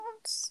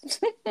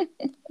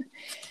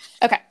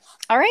Okay.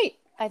 All right.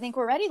 I think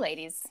we're ready,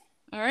 ladies.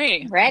 All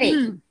right.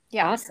 Ready.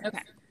 Yeah. Awesome.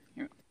 Okay.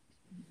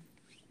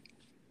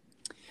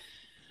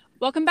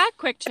 Welcome back,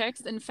 Quick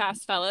Chicks and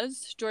Fast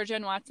Fellas. Georgia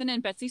and Watson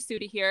and Betsy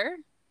Sudi here.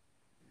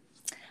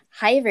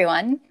 Hi,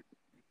 everyone.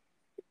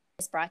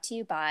 It's brought to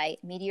you by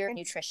Meteor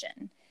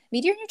Nutrition.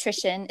 Meteor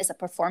Nutrition is a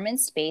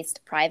performance-based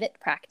private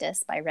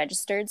practice by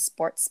registered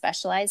sports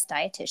specialized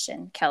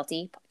dietitian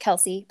Kelsey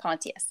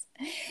Pontius.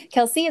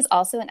 Kelsey is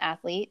also an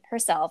athlete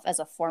herself as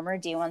a former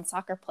D1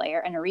 soccer player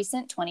and a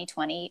recent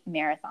 2020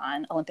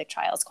 marathon Olympic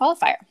trials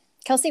qualifier.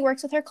 Kelsey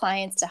works with her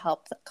clients to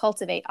help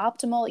cultivate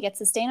optimal yet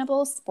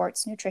sustainable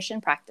sports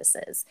nutrition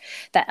practices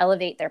that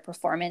elevate their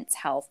performance,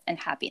 health,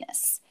 and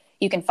happiness.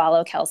 You can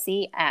follow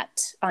Kelsey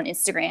on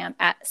Instagram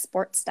at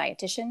Sports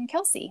Dietitian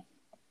Kelsey.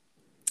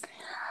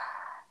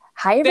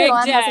 Hi,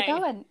 everyone. How's it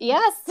going?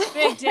 Yes.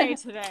 Big day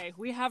today.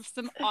 We have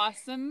some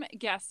awesome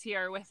guests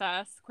here with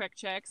us, Quick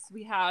Chicks.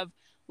 We have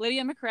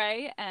Lydia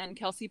McRae and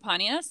Kelsey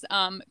Pontius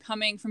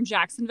coming from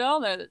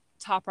Jacksonville, the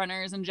top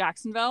runners in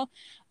Jacksonville.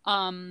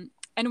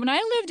 And when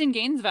I lived in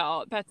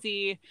Gainesville,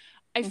 Betsy,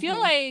 I feel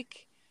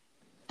like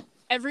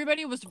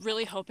everybody was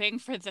really hoping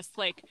for this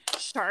like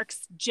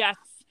Sharks Jets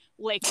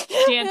like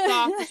dance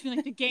off between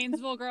like the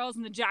Gainesville girls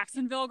and the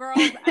Jacksonville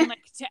girls, and like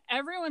to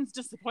everyone's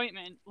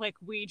disappointment, like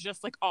we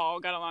just like all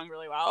got along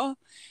really well,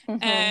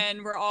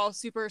 and we're all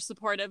super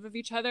supportive of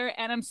each other,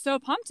 and I'm so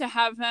pumped to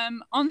have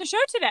them on the show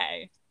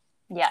today.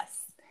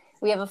 Yes,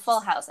 we have a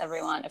full house,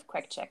 everyone, of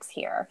Quick Chicks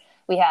here.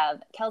 We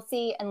have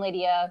Kelsey and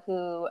Lydia,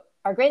 who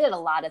are great at a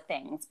lot of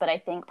things, but I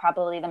think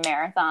probably the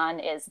marathon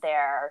is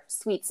their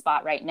sweet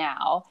spot right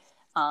now.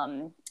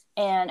 And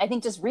I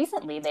think just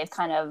recently they've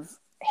kind of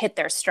hit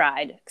their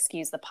stride,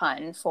 excuse the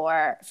pun,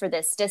 for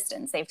this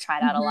distance. They've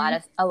tried out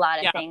a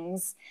lot of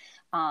things,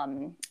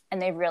 and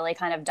they've really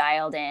kind of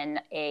dialed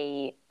in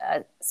a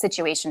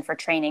situation for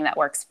training that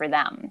works for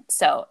them.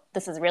 So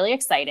this is really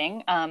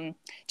exciting.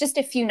 Just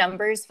a few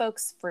numbers,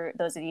 folks, for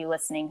those of you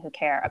listening who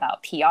care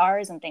about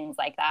PRs and things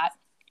like that.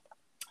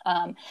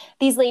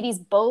 These ladies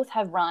both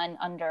have run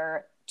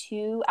under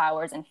 2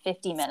 hours and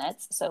 50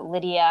 minutes. So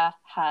Lydia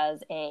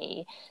has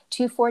a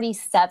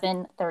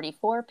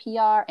 2:47:34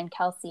 PR and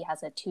Kelsey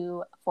has a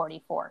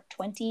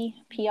 2:44:20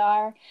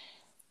 PR.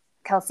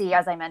 Kelsey,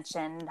 as I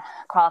mentioned,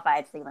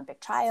 qualified for the Olympic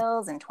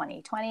trials in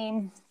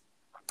 2020,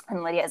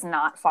 and Lydia is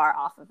not far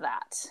off of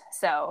that.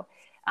 So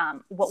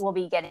what we'll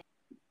be getting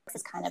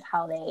is kind of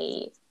how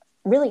they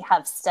really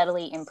have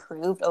steadily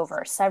improved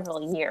over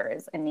several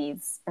years in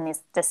these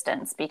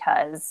distance,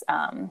 because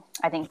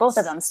I think both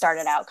of them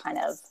started out kind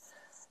of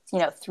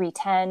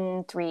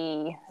 3:10,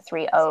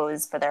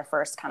 3:30s for their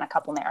first kind of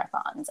couple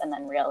marathons, and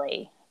then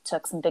really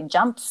took some big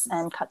jumps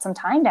and cut some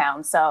time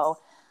down. So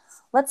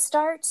let's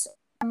start,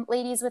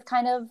 ladies, with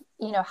kind of,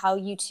 how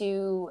you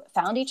two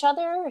found each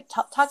other.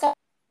 Talk about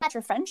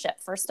your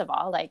friendship, first of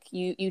all. Like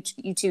you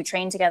two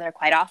train together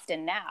quite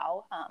often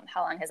now.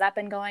 How long has that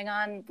been going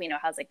on?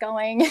 How's it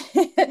going?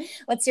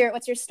 What's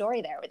your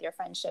story there with your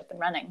friendship and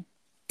running?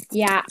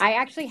 Yeah, I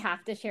actually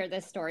have to share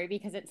this story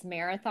because it's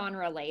marathon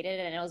related,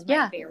 and it was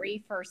my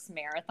very first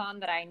marathon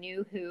that I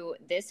knew who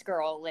this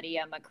girl,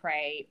 Lydia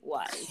McRae,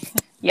 was.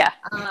 Yeah.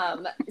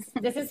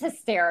 This is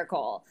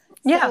hysterical.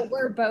 Yeah. So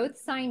we're both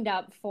signed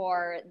up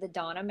for the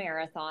Donna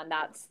Marathon.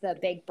 That's the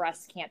big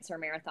breast cancer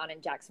marathon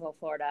in Jacksonville,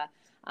 Florida.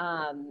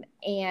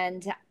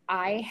 And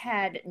I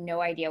had no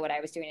idea what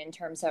I was doing in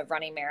terms of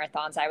running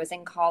marathons. I was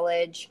in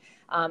college.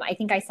 I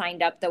think I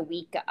signed up the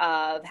week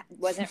of,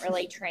 wasn't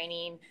really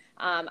training.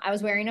 I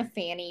was wearing a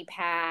fanny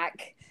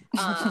pack,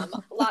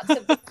 lots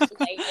of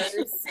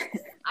layers.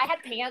 I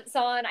had pants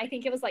on. I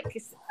think it was like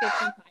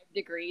 55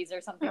 degrees or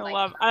something I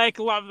that.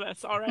 love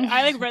this. All right.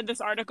 I read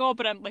this article,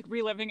 but I'm like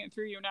reliving it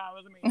through you now.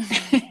 It was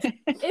amazing.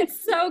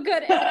 It's so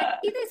good. And I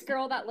see this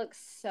girl that looks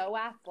so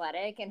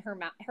athletic, and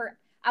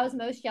I was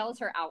most jealous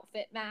her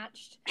outfit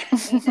matched.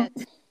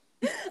 And,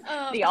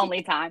 the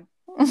only time.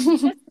 She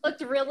just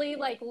looked really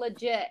like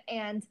legit.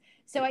 And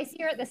so I see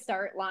her at the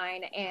start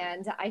line,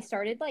 and I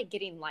started like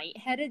getting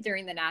lightheaded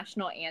during the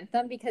national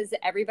anthem because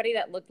everybody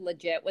that looked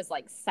legit was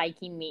like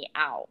psyching me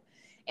out.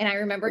 And I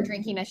remember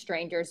drinking a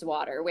stranger's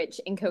water, which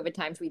in COVID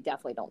times, we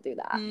definitely don't do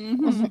that.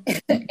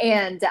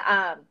 And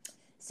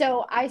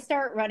so I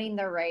start running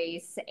the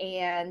race,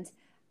 and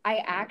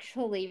I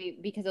actually,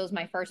 because it was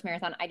my first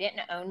marathon, I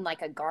didn't own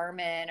like a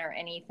Garmin or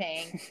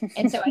anything.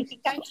 And so I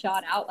think I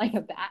shot out like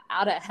a bat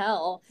out of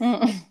hell.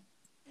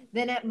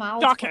 Then at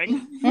mile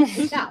 20,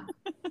 yeah.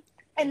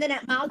 And then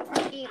at mile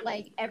 20,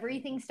 like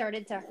everything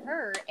started to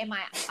hurt, and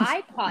my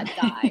iPod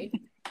died.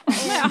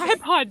 My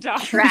iPod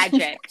died.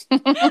 Tragic.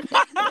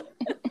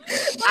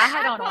 I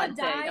had on one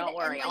too. Don't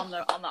worry, like, on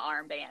the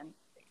armband.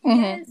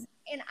 Yes.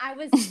 And I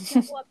was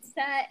so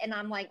upset, and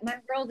I'm like, my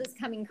world is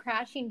coming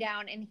crashing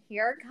down, and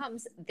here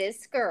comes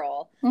this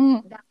girl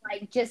that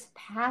like just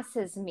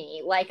passes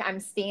me like I'm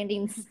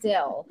standing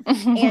still.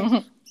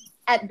 And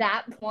at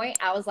that point,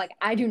 I was like,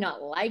 I do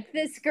not like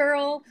this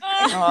girl.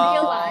 And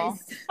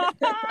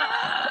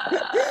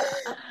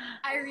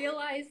I I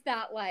realized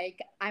that like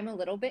I'm a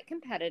little bit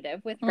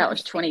competitive with That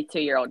was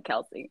 22-year-old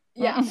Kelsey.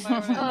 Yeah.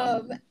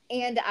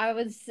 And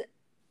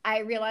I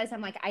realized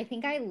I'm like, I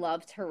think I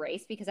love to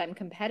race because I'm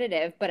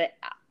competitive, but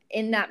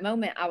in that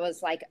moment I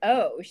was like,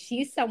 oh,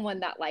 she's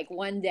someone that like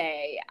one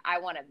day I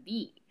want to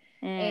beat.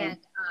 And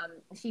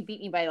she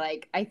beat me by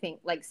like, I think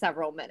like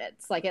several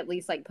minutes, like at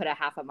least like put a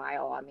half a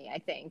mile on me, I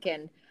think.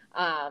 And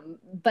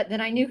but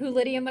then I knew who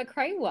Lydia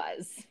McRae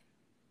was.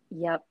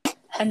 Yep.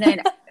 And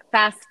then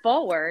fast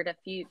forward a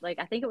few, like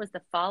I think it was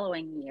the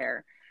following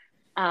year,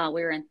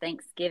 we were in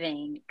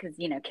Thanksgiving because,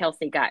 you know,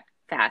 Kelsey got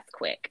fast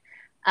quick.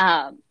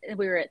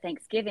 We were at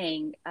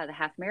Thanksgiving, the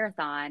half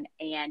marathon,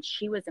 and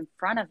she was in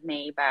front of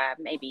me by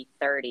maybe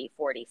 30,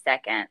 40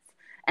 seconds.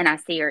 And I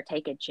see her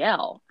take a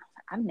gel.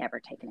 I've never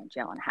taken a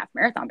gel in a half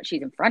marathon, but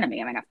she's in front of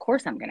me. I mean, of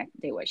course I'm going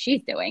to do what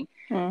she's doing.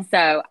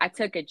 So I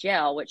took a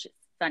gel, which is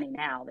funny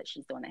now that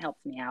she's the one that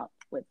helps me out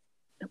with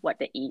what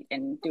to eat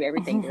and do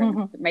everything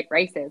to make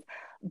races.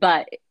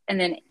 And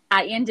then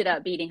I ended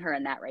up beating her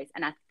in that race.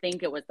 And I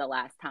think it was the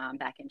last time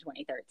back in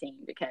 2013,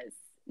 because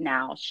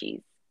now she's,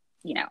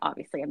 you know,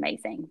 obviously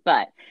amazing.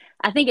 But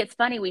I think it's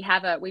funny. We've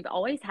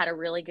always had a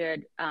really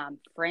good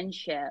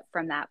friendship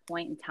from that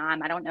point in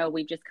time. I don't know.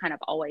 We've just kind of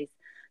always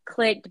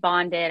clicked,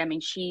 bonded. I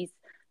mean, she's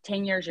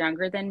 10 years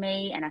younger than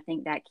me, and I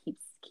think that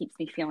keeps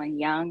me feeling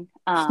young.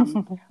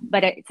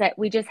 But it's that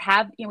we just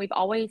have, you know, we've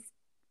always,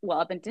 well,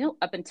 up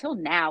until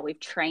now, we've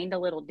trained a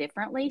little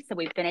differently. So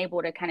we've been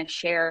able to kind of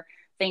share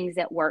things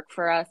that work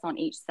for us on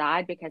each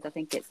side, because I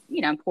think it's,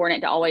 you know,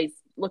 important to always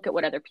look at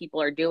what other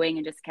people are doing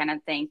and just kind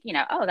of think, you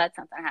know, oh, that's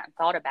something I hadn't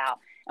thought about.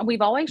 And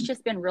we've always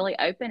just been really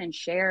open and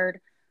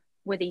shared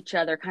with each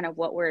other kind of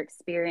what we're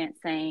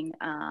experiencing.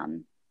 I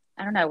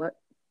don't know.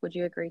 Would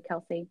you agree,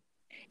 Kelsey?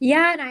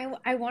 Yeah. And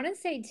I want to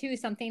say too,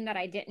 something that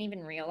I didn't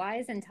even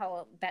realize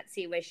until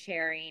Betsy was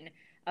sharing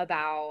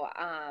about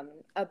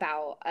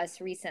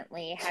us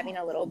recently having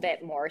a little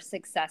bit more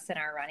success in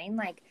our running.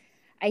 Like,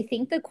 I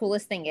think the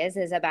coolest thing is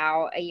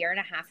about a year and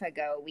a half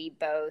ago,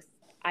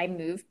 I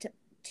moved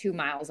 2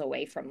 miles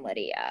away from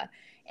Lydia.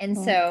 And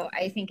so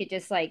I think it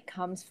just like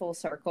comes full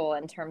circle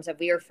in terms of,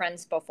 we were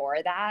friends before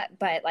that,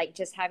 but like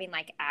just having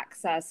like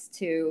access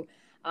to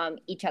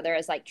each other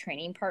as like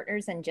training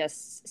partners and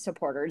just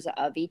supporters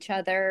of each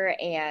other,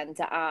 and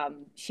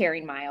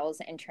sharing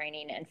miles and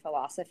training and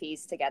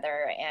philosophies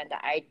together. And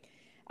I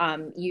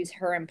use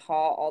her and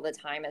Paul all the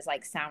time as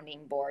like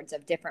sounding boards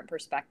of different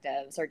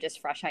perspectives or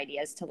just fresh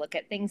ideas to look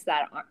at things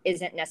that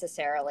isn't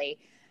necessarily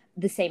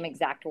the same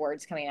exact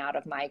words coming out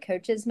of my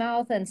coach's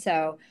mouth. And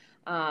so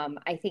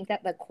I think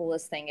that the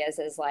coolest thing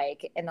is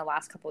like in the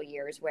last couple of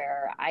years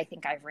where I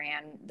think I've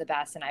ran the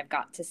best and I've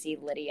got to see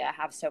Lydia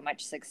have so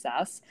much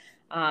success,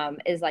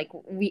 is like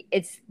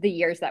it's the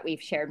years that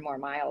we've shared more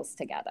miles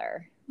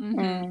together.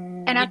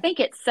 And I think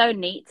it's so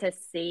neat to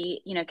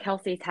see, you know,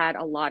 Kelsey's had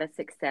a lot of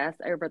success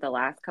over the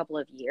last couple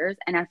of years.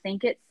 And I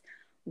think it's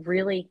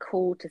really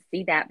cool to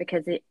see that,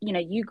 because it, you know,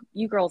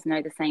 you girls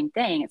know the same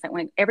thing. It's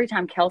like every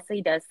time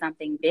Kelsey does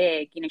something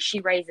big, you know,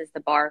 she raises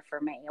the bar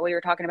for me. We were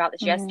talking about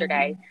this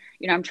yesterday.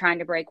 You know, I'm trying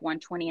to break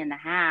 120 and a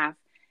half.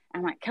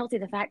 I'm like, Kelsey,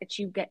 the fact that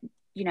you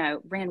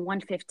ran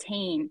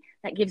 115,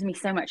 that gives me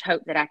so much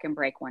hope that I can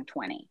break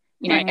 120.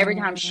 You know, every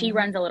time she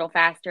runs a little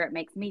faster, it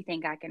makes me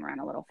think I can run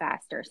a little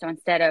faster. So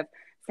instead of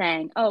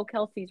saying, oh,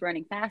 Kelsey's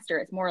running faster,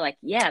 it's more like,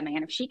 yeah,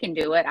 man, if she can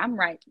do it, I'm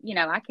right. You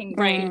know, I can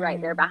be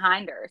right there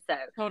behind her. So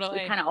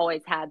we kind of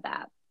always had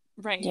that.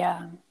 Right.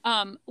 Yeah.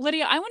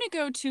 Lydia, I want to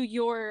go to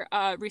your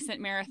recent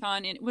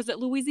marathon was it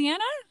Louisiana?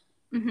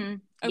 Okay.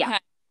 Yeah.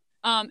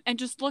 And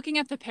just looking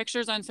at the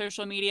pictures on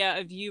social media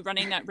of you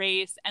running that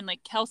race, and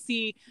like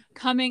Kelsey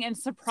coming and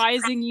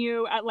surprising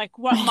you at like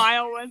what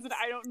mile was it?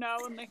 I don't know.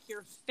 And like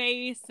your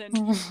face,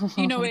 and,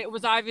 you know, it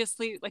was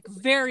obviously like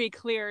very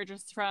clear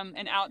just from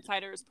an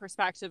outsider's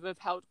perspective of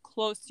how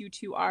close you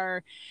two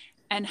are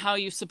and how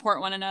you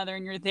support one another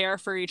and you're there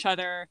for each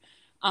other.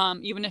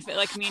 Even if it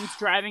like means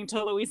driving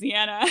to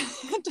Louisiana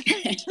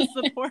to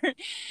support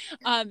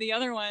the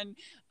other one.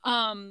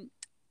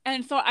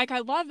 And so like, I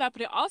love that,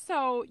 but it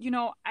also, you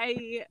know,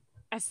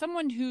 as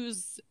someone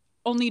who's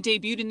only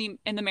debuted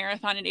in the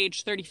marathon at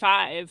age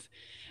 35,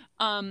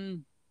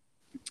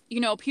 you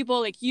know, people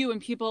like you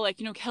and people like,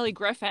 you know, Kelly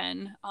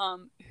Griffin,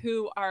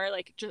 who are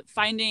like just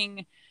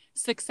finding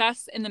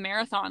success in the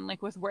marathon,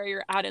 like with where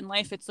you're at in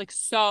life. It's like,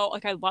 so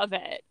like, I love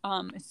it.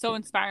 It's so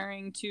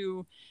inspiring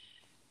to,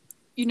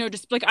 you know,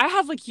 just like, I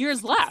have like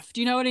years left,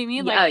 you know what I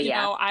mean? Like, you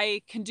know,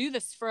 I can do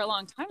this for a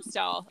long time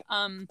still.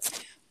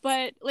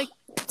 But like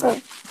tell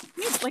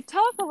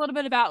us a little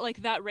bit about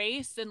like that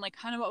race and like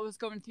kind of what was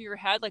going through your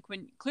head, like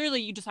when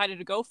clearly you decided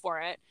to go for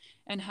it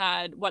and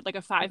had like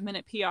a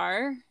 5-minute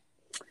PR.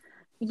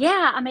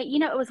 Yeah. I mean, you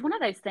know, it was one of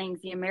those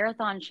things, you know,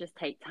 marathons just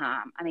take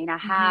time. I mean, I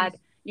had,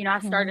 you know, I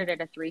started at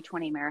a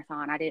 3:20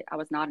 marathon. I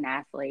was not an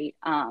athlete.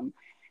 And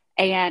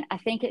I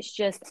think it's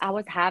just,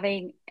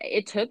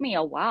 it took me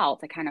a while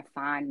to kind of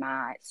find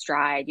my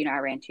stride. You know, I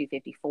ran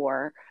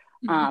 2:54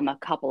 a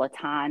couple of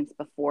times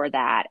before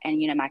that.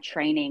 And, you know, my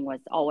training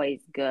was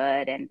always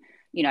good. And,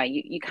 you know,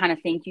 you kind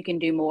of think you can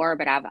do more,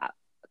 but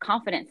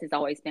confidence has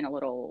always been a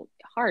little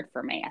hard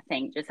for me. I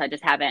think I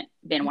just haven't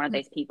been one of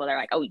those people that are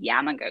like, oh yeah,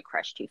 I'm gonna go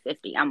crush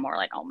 250. I'm more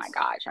like, oh my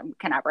gosh,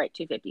 can I break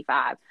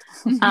 255?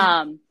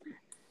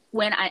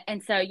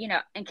 And so,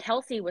 and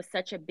Kelsey was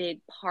such a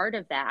big part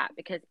of that,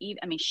 because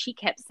she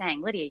kept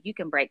saying, Lydia, you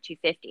can break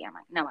 250. I'm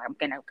like, no, I'm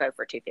going to go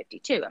for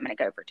 252. I'm going to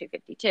go for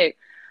 252.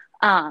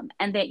 And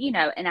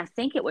then, and I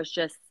think it was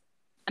just,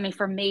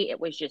 for me, it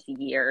was just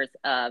years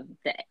of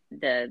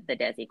the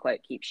Desi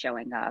quote keeps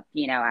showing up.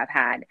 I've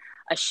had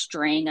a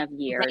string of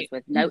years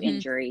with no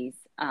injuries.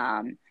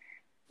 I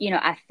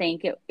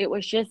think it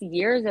was just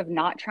years of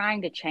not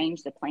trying to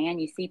change the plan.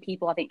 You see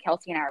people, I think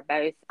Kelsey and I are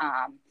both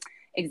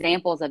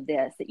examples of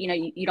this, that,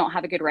 you don't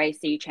have a good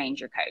race, so you change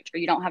your coach, or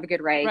you don't have a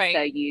good race,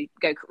 so you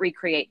go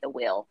recreate the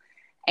wheel.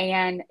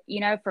 And,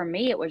 for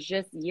me, it was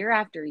just year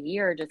after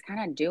year, just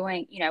kind of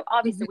doing,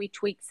 obviously we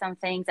tweaked some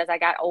things as I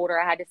got older.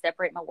 I had to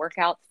separate my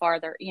workouts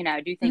farther,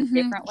 do things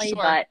differently,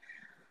 but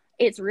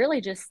it's really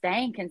just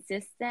staying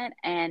consistent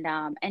and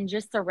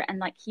just and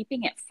like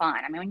keeping it fun.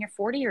 When you're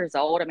 40 years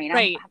old,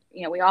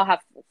 we all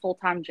have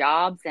full-time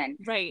jobs, and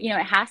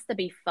it has to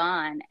be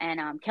fun.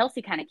 And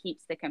Kelsey kind of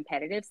keeps the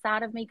competitive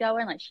side of me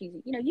going. Like, she's,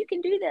 you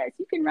can do this,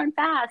 you can run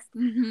fast.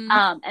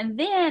 And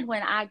then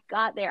when I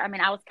got there,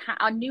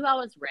 I knew I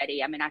was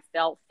ready. I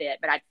felt fit,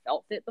 but I'd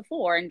felt fit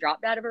before and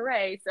dropped out of a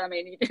race.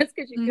 Just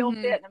because you feel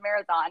fit in a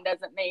marathon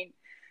doesn't mean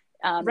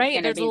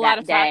there's a lot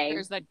of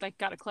factors that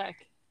gotta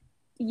click.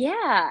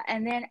 Yeah.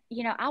 And then,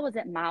 I was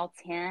at mile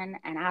 10,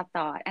 and I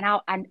thought,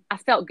 and I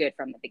felt good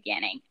from the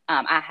beginning.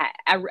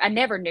 I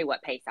never knew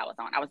what pace I was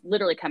on. I was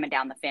literally coming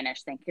down the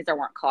finish thing, because there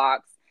weren't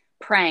clocks,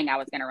 praying I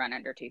was going to run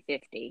under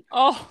 250.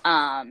 So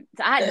I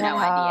had no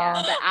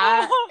idea,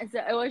 but so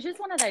it was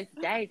just one of those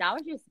days. I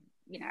was just,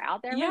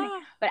 out there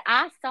running. But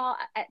I saw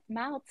at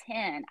mile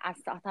 10, I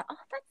thought, oh,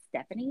 that's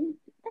Stephanie.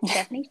 That's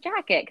Stephanie's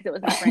jacket, because it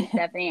was my friend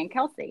Stephanie and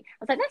Kelsey.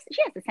 I was like,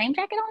 she has the same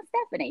jacket on as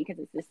Stephanie,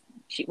 because it's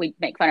this. We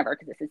make fun of her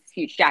because it's this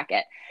huge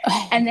jacket.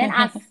 And then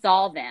I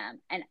saw them,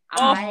 and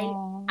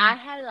I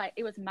had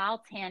it was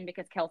mile 10,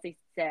 because Kelsey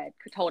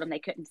told them they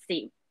couldn't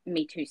see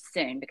me too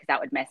soon, because that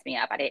would mess me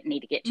up. I didn't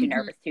need to get too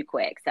nervous too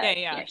quick. So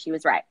she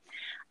was right.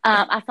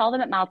 I saw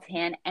them at mile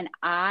 10, and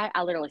I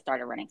literally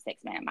started running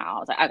 6-minute mile. I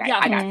was like, okay,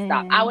 I got to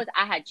stop.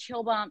 I had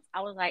chill bumps.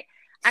 I was like,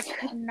 I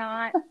could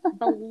not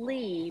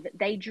believe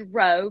they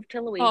drove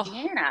to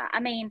Louisiana.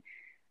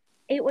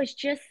 It was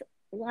just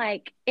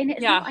like, and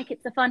it's not like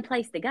it's a fun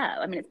place to go.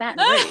 It's Baton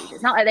Rouge.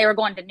 It's not like they were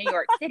going to New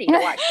York City to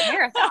watch the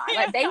marathon.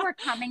 Like, they were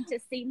coming to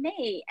see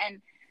me.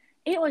 And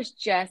it was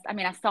just,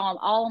 I saw them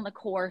all on the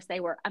course. They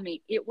were,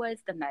 it was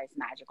the most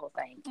magical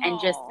thing. And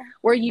just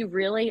where you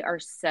really are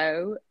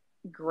so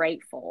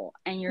grateful,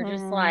 and you're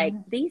just like,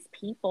 these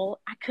people,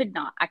 I could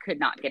not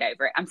get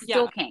over it.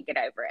 Still can't get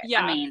over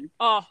it.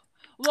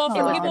 Well,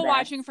 for people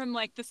watching from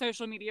the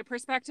social media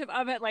perspective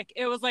of it,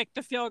 it was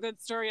the feel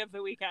good story of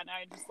the weekend.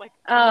 I just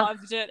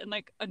loved it and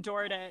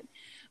adored it.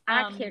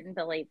 I couldn't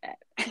believe it.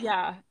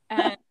 Yeah.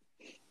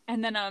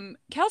 And then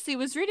Kelsey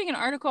was reading an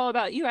article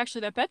about you,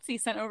 actually, that Betsy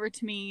sent over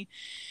to me.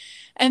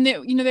 And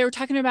they were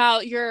talking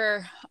about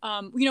your,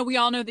 we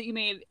all know that you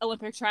made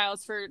Olympic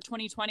trials for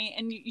 2020,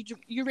 and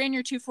you ran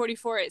your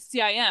 244 at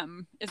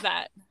CIM. Is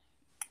that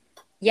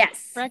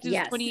correct? Is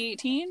it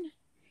 2018?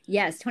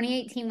 Yes,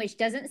 2018, which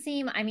doesn't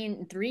seem,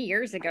 3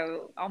 years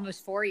ago,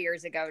 almost 4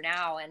 years ago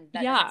now. And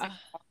that doesn't seem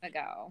long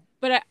ago.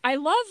 But I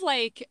love,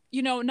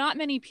 not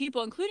many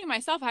people, including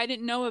myself, I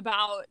didn't know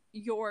about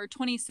your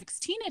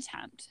 2016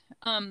 attempt,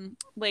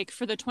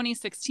 for the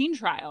 2016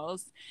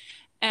 trials.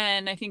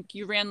 And I think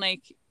you ran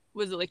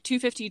was it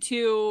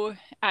 252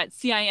 at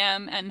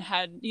CIM, and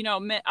had, you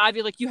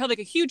had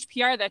a huge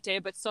PR that day,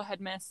 but still had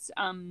missed,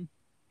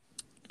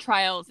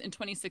 trials in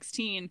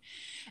 2016.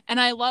 And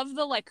I love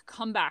the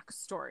comeback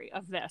story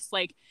of this,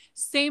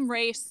 same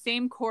race,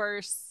 same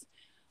course,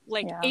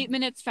 8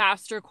 minutes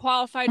faster,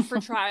 qualified for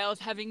trials,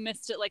 having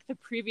missed it the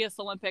previous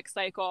Olympic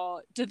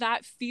cycle. Did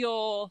that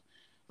feel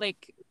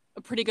like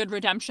a pretty good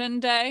redemption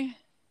day?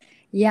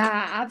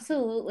 Yeah,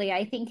 absolutely.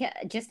 I think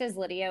just as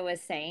Lydia was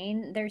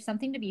saying, there's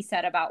something to be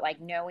said about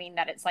knowing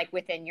that it's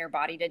within your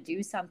body to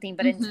do something,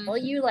 but until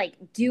you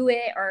do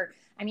it, or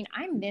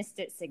I missed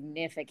it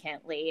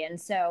significantly. And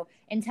so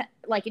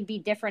it'd be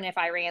different if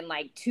I ran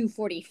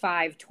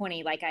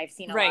 2:45:20, I've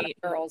seen a lot of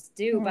girls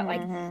do, but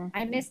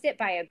I missed it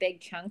by a big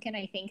chunk. And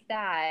I think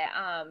that,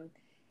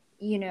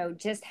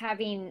 just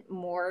having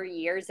more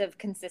years of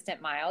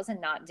consistent miles and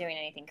not doing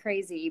anything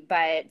crazy,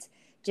 but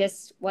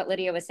just what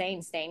Lydia was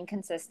saying, staying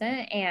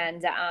consistent,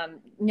 and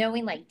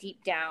knowing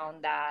deep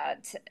down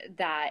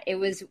that it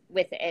was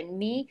within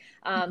me.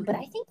 But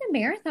I think the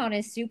marathon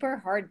is super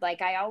hard.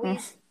 I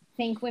always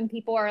think when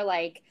people are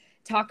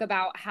talk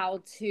about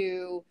how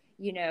to,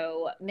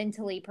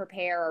 mentally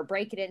prepare or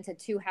break it into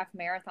 2 half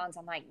marathons,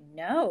 I'm like,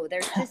 no,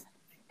 there's just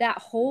that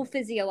whole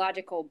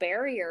physiological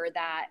barrier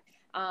that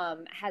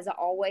has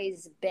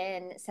always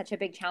been such a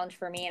big challenge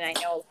for me. And I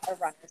know a lot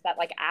of runners that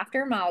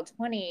after mile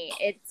 20,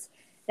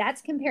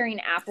 that's comparing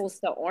apples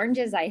to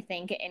oranges, I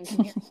think, and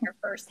comparing your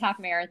first half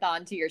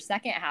marathon to your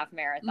second half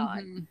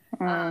marathon.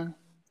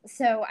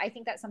 So I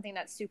think that's something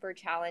that's super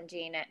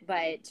challenging,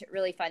 but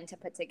really fun to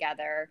put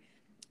together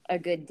a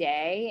good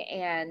day.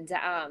 And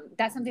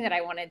that's something that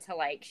I wanted to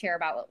like share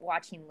about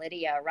watching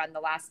Lydia run the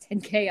last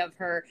 10K of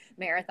her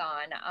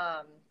marathon.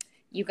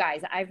 You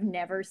guys, I've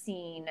never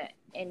seen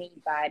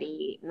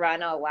anybody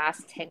run a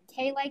last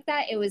 10K like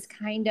that. It was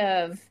kind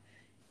of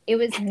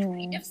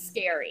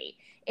scary.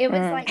 It was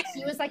like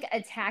she was like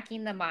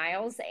attacking the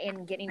miles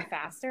and getting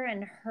faster,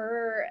 and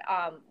her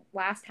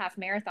last half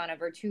marathon of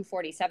her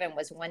 2:47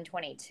 was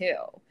 1:22.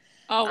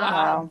 Oh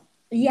wow.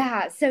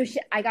 Yeah, so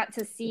I got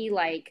to see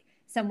like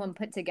someone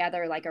put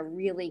together like a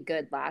really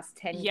good last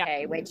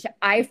 10K, which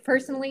I've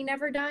personally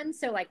never done.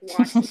 So like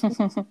watching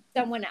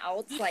someone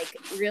else like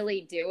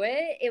really do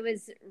it, it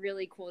was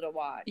really cool to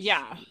watch.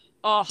 Yeah.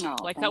 Oh,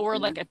 like that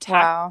word like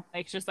attack. Wow.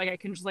 Like just like I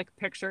can just like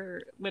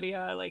picture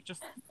Lydia like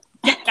just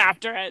get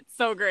after it.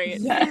 So great.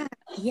 Yeah.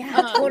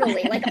 Yeah,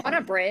 totally. Like on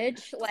a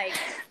bridge, like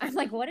I'm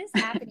like, what is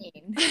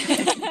happening?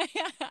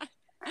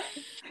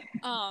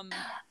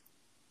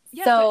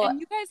 Yeah, so, and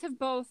you guys have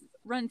both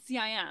run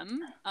CIM.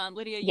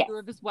 Lydia, you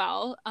have as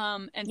well.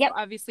 And so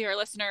obviously our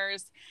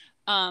listeners,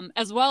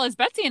 as well as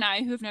Betsy and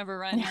I, who've never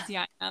run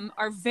CIM,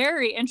 are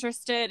very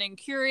interested and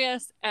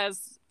curious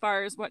as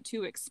far as what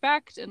to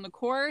expect in the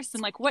course,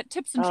 and like what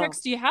tips and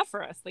tricks do you have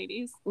for us,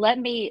 ladies? Let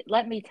me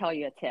tell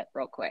you a tip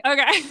real quick.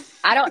 Okay.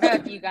 I don't know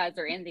if you guys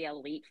are in the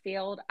elite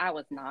field. I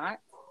was not.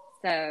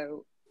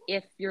 So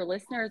if your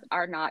listeners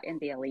are not in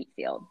the elite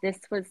field, this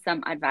was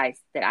some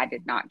advice that I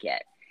did not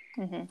get.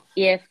 Mm-hmm.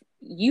 If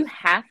you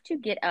have to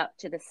get up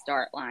to the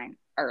start line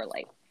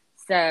early.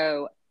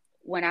 So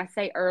when I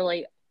say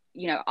early,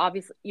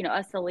 obviously,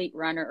 us elite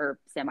runner or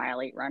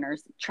semi-elite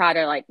runners try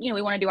to like,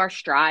 we want to do our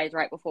strides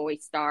right before we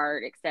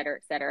start, et cetera,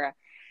 et cetera.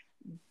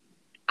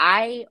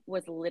 I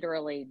was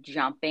literally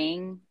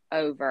jumping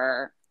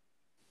over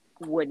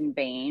wooden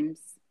beams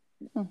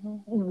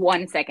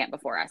 1 second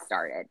before I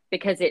started,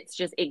 because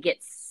it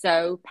gets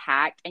so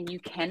packed and you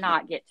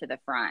cannot get to the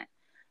front.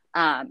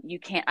 You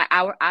can't.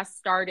 I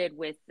started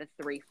with the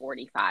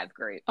 3:45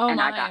 group, and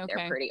I got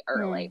there pretty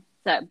early.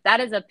 So that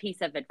is a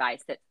piece of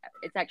advice that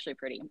it's actually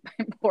pretty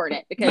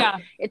important,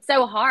 because it's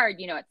so hard.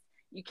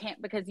 You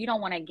can't, because you don't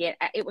want to get.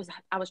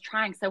 I was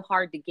trying so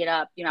hard to get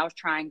up. I was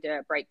trying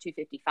to break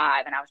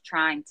 2:55, and I was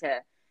trying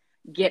to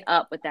get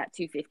up with that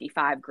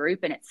 2:55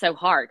 group, and it's so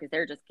hard because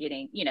they're just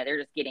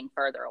getting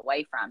further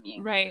away from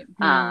you. Right.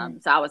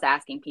 So I was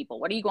asking people,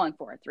 what are you going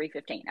for?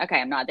 3:15.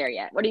 Okay, I'm not there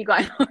yet. What are you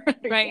going for?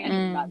 Right.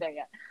 I'm not there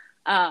yet.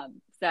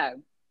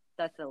 So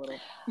that's a little.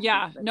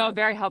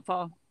 Very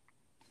helpful.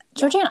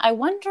 Georgianne, I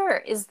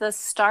wonder, is the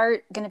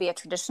start going to be a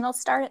traditional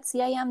start at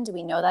CIM? Do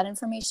we know that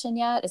information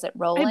yet? Is it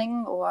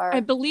rolling or? I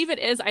believe it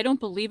is. I don't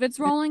believe it's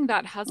rolling.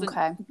 That hasn't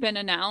been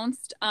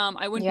announced.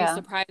 I wouldn't be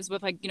surprised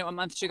with a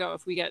month to go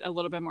if we get a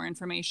little bit more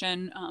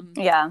information.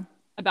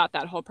 About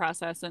that whole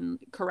process and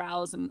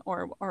corrals and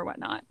or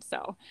whatnot.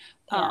 So,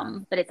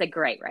 but it's a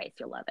great race.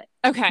 You'll love it.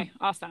 Okay.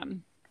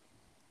 Awesome.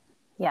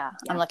 Yeah.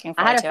 I'm looking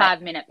forward to it. I had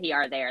a 5-minute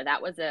PR there.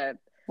 That was it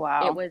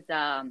was,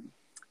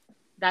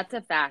 that's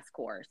a fast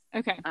course.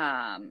 Okay.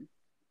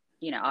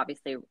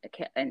 Obviously,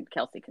 and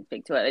Kelsey can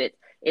speak to it.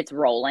 It's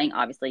rolling.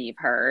 Obviously, you've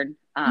heard.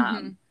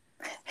 What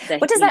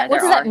does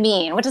that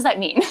mean? What does that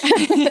mean?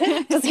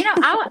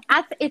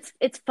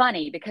 It's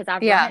funny because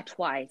I've run it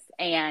twice,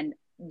 and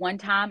one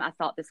time I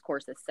thought this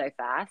course is so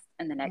fast,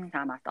 and the next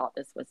time I thought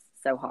this was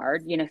so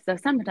hard. So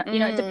sometimes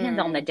it depends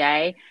on the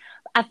day.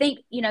 I think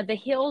the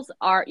hills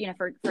are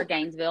for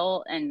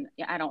Gainesville, and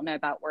I don't know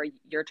about where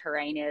your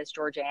terrain is,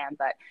 Georgianne,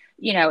 but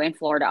in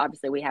Florida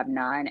obviously we have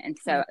none, and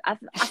so I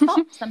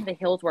thought some of the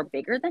hills were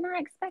bigger than I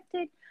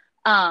expected.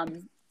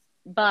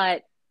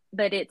 But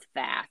it's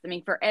fast. I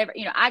mean,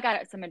 I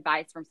got some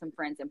advice from some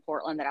friends in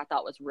Portland that I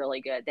thought was really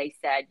good. They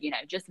said,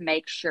 just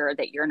make sure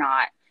that you're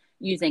not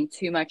using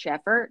too much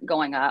effort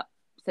going up,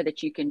 so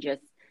that you can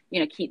just,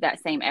 keep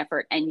that same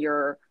effort, and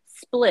your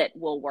split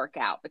will work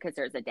out because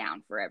there's a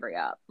down for every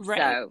up. Right.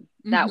 So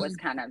that was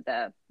kind of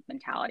the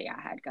mentality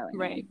I had going.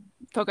 Right.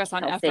 Focus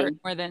on effort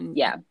more than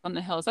on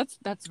the hills.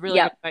 That's really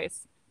good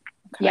advice.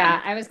 Okay.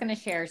 Yeah. I was going to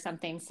share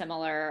something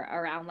similar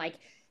around like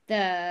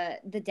the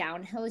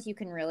downhills. You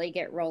can really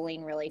get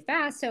rolling really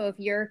fast. So if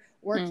you're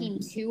working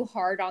too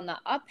hard on the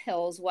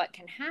uphills, what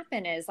can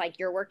happen is like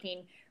you're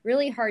working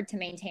really hard to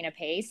maintain a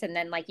pace, and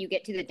then like you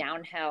get to the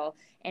downhill,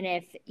 and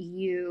if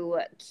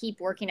you keep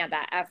working at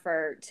that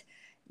effort,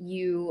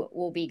 you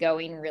will be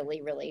going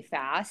really, really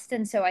fast.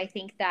 And so I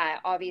think that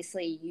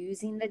obviously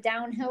using the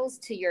downhills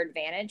to your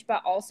advantage,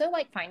 but also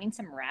like finding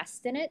some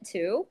rest in it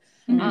too.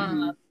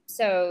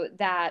 So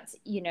that,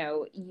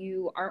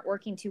 you aren't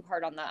working too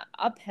hard on the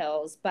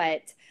uphills,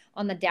 but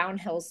on the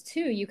downhills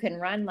too, you can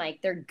run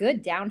they're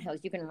good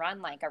downhills. You can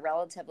run like a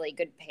relatively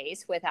good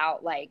pace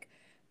without like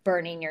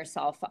burning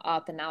yourself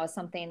up. And that was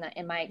something that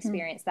in my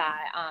experience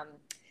that,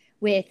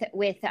 with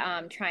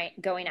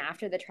going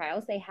after the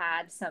trials, they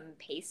had some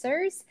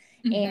pacers,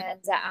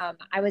 and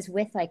I was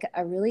with like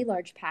a really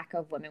large pack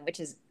of women, which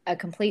is a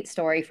complete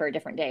story for a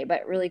different day,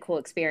 but really cool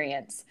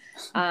experience.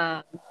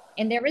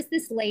 And there was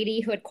this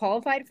lady who had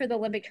qualified for the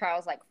Olympic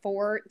trials like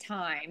 4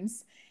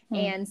 times.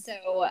 And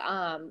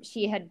so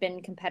she had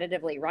been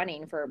competitively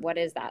running for, what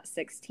is that,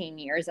 16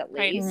 years at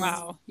least.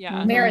 Wow.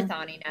 Yeah.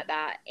 Marathoning at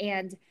that.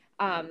 And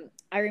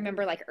I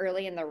remember like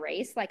early in the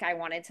race, like I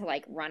wanted to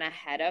like run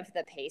ahead of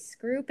the pace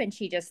group. And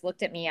she just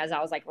looked at me as I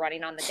was like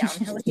running on the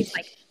downhill. She's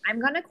like, I'm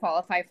going to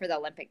qualify for the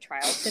Olympic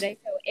trials today.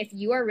 So if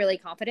you are really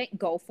confident,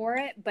 go for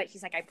it. But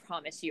she's like, I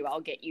promise you,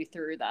 I'll get you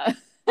through the.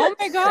 Oh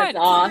my God. That's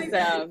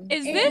awesome.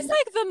 Is this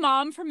like the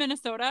mom from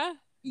Minnesota?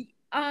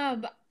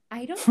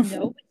 I don't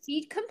know, but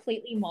she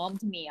completely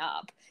mommed me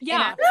up. Yeah.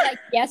 And I was like,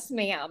 yes,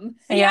 ma'am.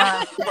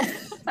 Yeah.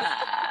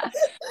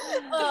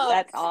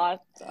 That's awesome.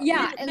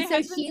 Yeah. And My so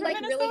husband's she from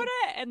like Minnesota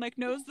really. and like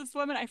knows this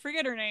woman. I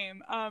forget her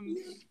name.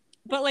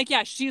 But like,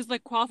 yeah, she's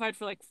like qualified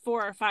for like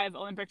 4 or 5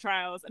 Olympic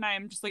trials. And I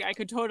am just like, I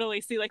could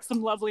totally see like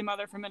some lovely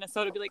mother from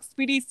Minnesota be like,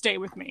 sweetie, stay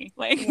with me.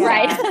 Like,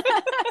 Right.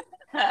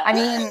 I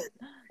mean,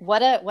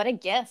 what a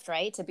gift,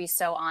 right? To be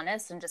so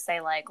honest and just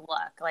say like,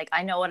 look, like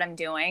I know what I'm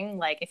doing.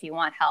 Like if you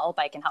want help,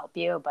 I can help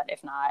you. But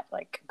if not,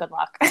 like good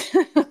luck.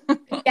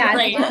 Yeah,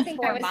 Right. I didn't think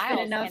I 4 was miles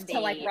fit enough can to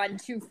like be- run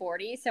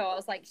 240. So I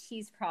was like,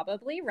 she's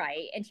probably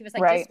right. And she was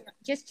like, Right.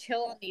 just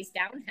chill on these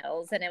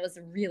downhills. And it was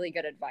really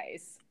good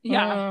advice.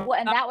 yeah. Well,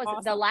 and that was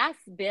awesome. the last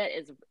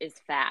bit is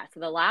fast. So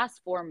the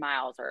last 4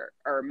 miles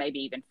or maybe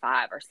even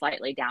 5 are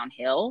slightly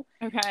downhill.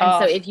 Okay.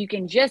 And so if you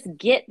can just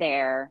get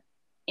there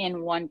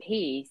in one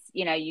piece,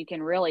 you know, you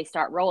can really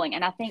start rolling.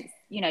 And I think,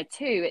 you know,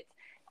 too,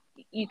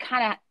 you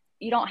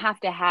don't have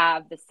to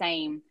have the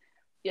same,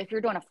 if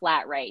you're doing a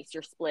flat race,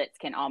 your splits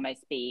can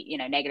almost be, you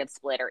know, negative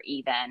split or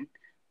even.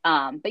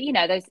 But you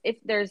know, if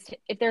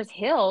there's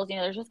hills, you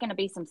know, there's just going to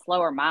be some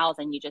slower miles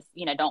and you just,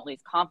 you know, don't lose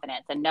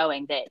confidence and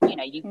knowing that, you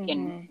know, you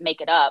can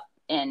make it up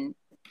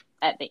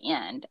at the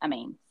end. I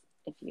mean,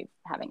 if you're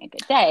having a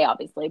good day,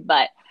 obviously,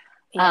 but,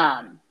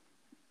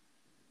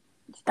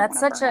 That's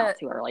such a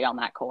too early on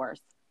that course.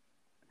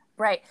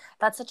 Right.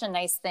 That's such a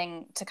nice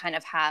thing to kind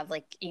of have,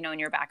 like, you know, in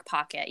your back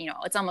pocket. You know,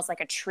 it's almost like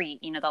a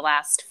treat. You know, the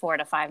last 4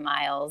 to 5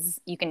 miles,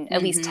 you can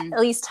at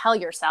least tell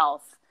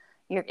yourself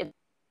you're,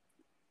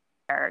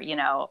 you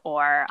know,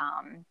 or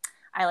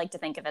I like to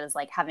think of it as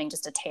like having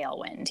just a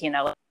tailwind. You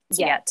know, to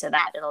get to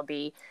that, it'll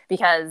be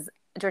because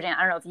Georgiana,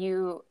 I don't know if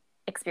you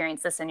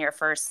experienced this in your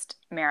first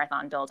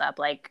marathon buildup.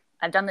 Like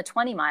I've done the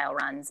 20-mile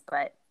runs,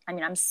 but I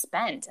mean, I'm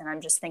spent and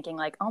I'm just thinking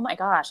like, oh my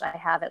gosh, I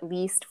have at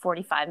least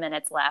 45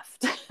 minutes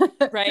left.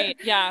 Right.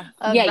 Yeah.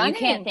 Yeah. You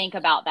can't think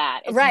about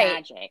that. It's Right.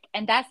 magic.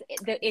 And that's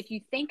if you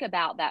think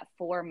about that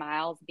 4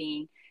 miles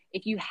being,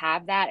 if you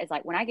have that, it's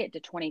like when I get to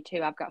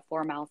 22, I've got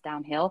 4 miles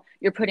downhill,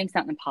 you're putting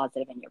something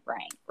positive in your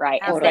brain, right?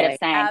 Absolutely. Instead of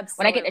saying,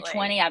 when I get to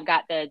Absolutely. 20, I've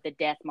got the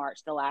death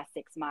march, the last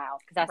 6 miles,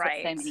 because that's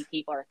Right. what so many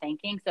people are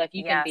thinking. So if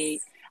you Yes. can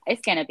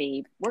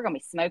we're going to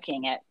be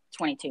smoking at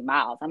 22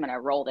 miles. I'm going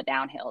to roll the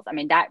downhills. I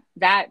mean,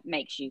 that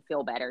makes you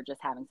feel better just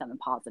having something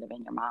positive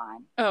in your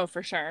mind. Oh,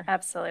 for sure.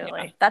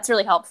 Absolutely. Yeah. That's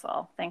really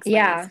helpful. Thanks.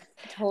 Yeah, ladies.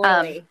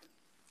 totally.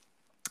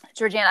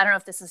 Georgiana, I don't know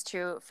if this is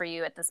true for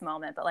you at this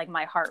moment, but like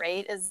my heart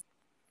rate is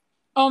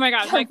Oh my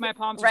gosh, like my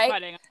palms Right? are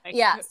sweating. Like,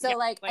 yeah. So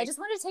like I just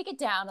wanted to take it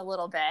down a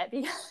little bit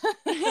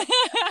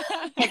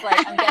because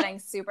like I'm getting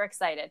super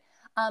excited.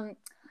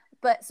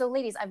 But so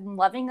ladies, I'm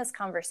loving this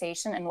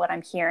conversation and what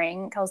I'm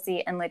hearing,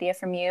 Kelsey and Lydia,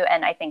 from you.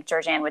 And I think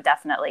Georgiana would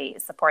definitely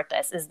support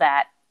this, is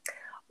that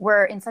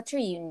we're in such a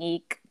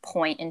unique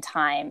point in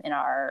time in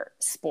our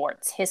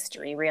sports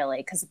history, really,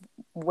 because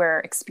we're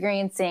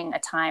experiencing a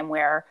time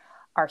where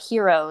our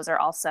heroes are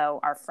also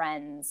our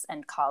friends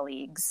and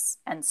colleagues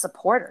and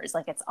supporters.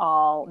 Like it's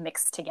all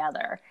mixed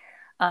together.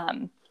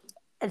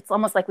 It's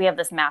almost like we have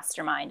this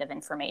mastermind of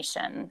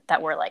information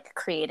that we're like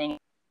creating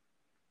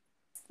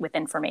with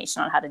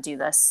information on how to do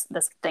this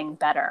thing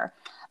better.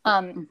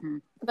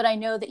 But I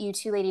know that you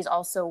two ladies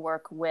also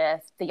work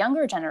with the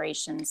younger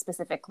generation,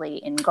 specifically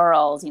in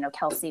girls, you know,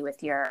 Kelsey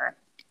with your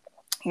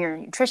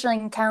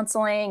nutrition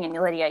counseling, and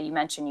Lydia, you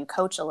mentioned you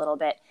coach a little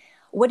bit.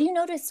 What do you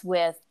notice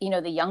with, you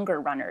know, the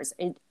younger runners?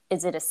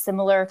 Is it a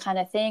similar kind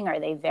of thing? Are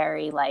they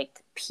very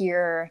like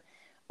peer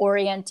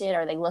oriented?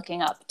 Are they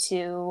looking up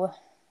to,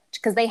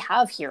 because they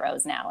have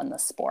heroes now in the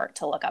sport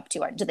to look up to?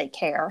 Or do they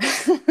care?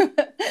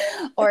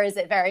 Or is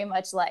it very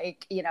much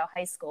like, you know,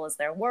 high school is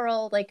their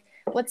world? Like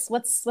what's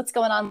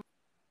going on with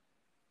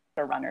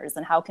the runners,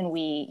 and how can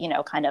we, you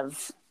know, kind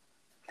of,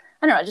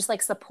 I don't know, just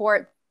like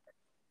support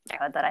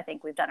that I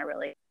think we've done a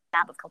really good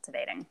job of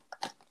cultivating.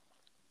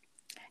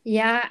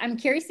 Yeah, I'm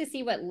curious to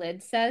see what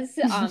Lyd says,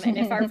 and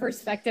if our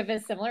perspective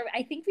is similar.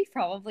 I think we've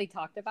probably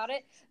talked about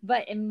it,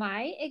 but in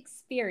my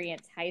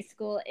experience, high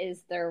school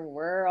is their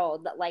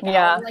world. Like,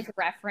 I'll like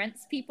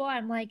reference people.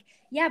 I'm like,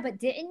 yeah, but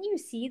didn't you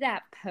see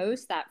that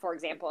post that, for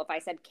example, if I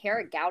said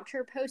Carrot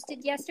Goucher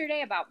posted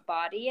yesterday about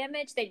body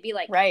image, they'd be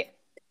like, right,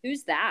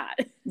 who's that?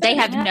 They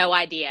have no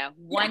idea.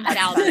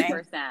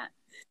 1,000%.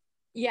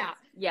 Yeah.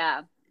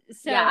 Yeah.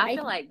 So yeah, I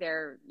feel like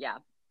they're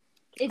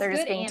it's they're good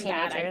just being and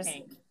bad, I teenagers.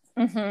 think.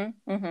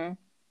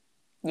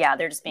 Yeah,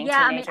 they're just being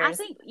teenagers. I mean, I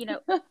think, you know,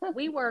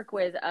 we work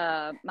with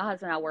my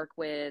husband and I work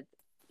with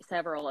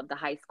several of the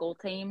high school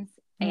teams,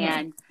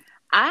 and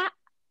I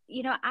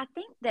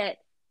think that,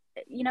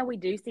 we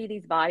do see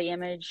these body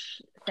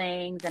image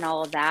things and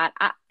all of that.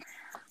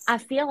 I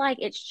feel like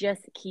it's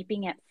just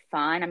keeping it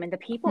fun. I mean, the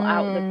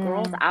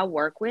girls I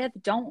work with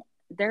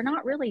they're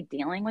not really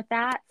dealing with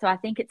that. So I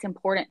think it's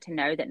important to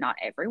know that not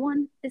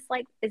everyone is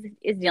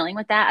dealing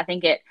with that. I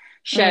think it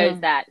shows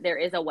that there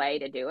is a way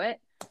to do it.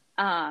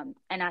 And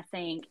I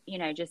think,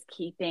 just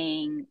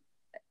keeping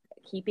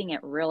it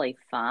really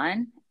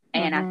fun.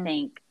 And I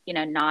think,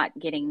 not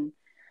getting,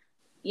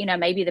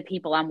 maybe the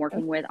people I'm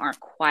working with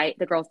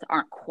the girls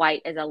aren't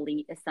quite as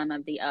elite as some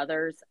of the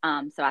others.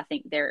 So I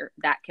think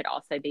that could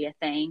also be a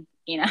thing,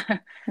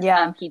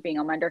 keeping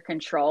them under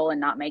control and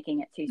not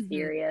making it too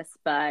serious.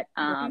 But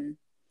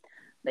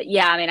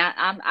yeah, I mean,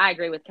 I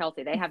agree with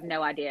Kelsey. They have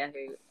no idea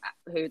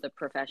who the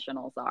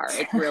professionals are.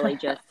 It's really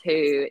just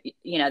who,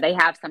 they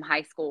have some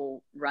high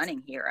school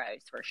running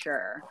heroes for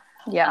sure.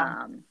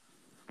 Yeah.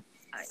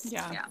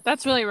 Yeah.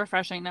 That's really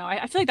refreshing though.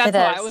 I feel like that's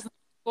why I was in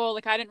school.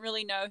 Like I didn't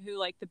really know who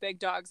like the big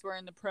dogs were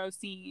in the pro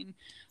scene.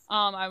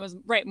 I was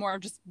more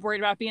just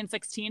worried about being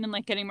 16 and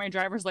like getting my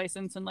driver's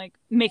license and like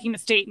making the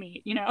state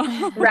meet,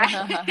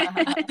 Right.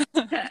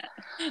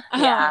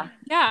 Yeah.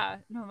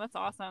 No, that's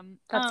awesome.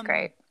 That's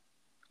great.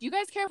 Do you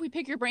guys care if we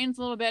pick your brains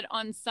a little bit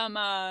on some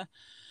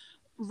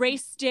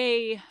race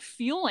day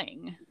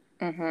fueling?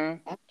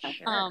 Sure.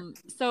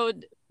 So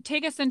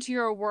take us into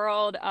your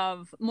world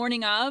of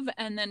morning of,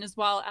 and then as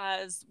well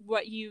as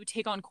what you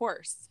take on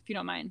course, if you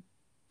don't mind.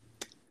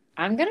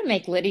 I'm going to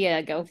make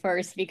Lydia go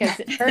first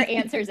because her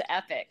answer is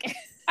epic.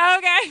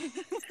 Okay.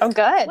 Oh,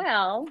 good.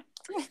 Well,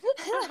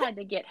 I had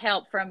to get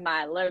help from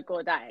my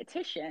local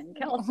dietitian,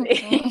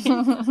 Kelsey.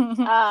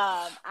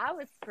 I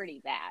was pretty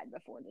bad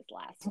before this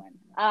last one.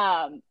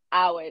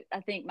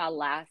 I think my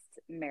last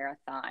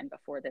marathon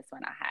before this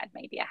one, I had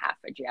maybe a half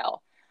a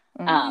gel.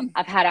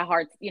 I've had a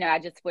hard, I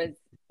just was,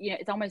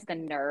 it's almost the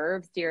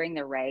nerves during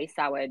the race.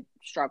 I would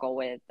struggle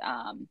with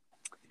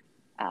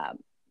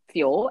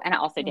fuel, and I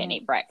also didn't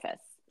eat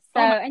breakfast. So,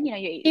 and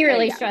he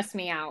really stressed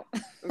me out.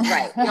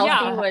 Right.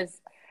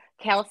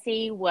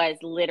 Kelsey was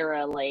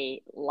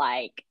literally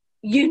like,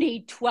 you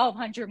need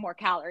 1,200 more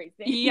calories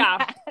than you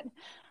had.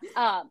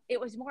 It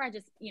was more, I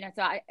just,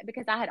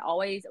 because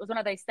it was one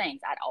of those things.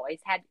 I'd always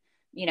had,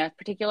 a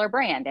particular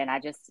brand, and I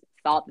just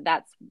thought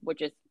I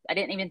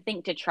didn't even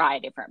think to try a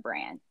different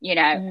brand,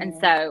 and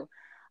so,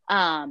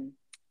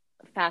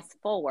 fast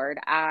forward,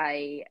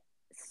 I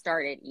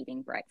started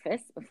eating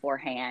breakfast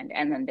beforehand.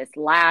 And then this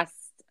last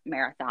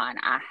marathon,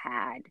 I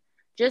had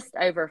just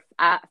over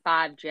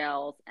 5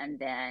 gels and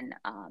then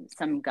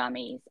some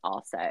gummies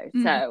also.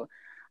 So,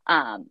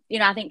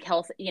 I think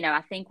Kelsey,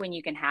 I think when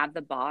you can have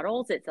the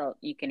bottles,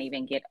 you can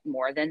even get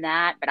more than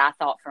that. But I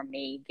thought for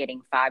me,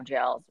 getting 5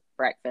 gels,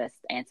 breakfast,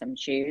 and some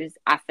shoes,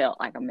 I felt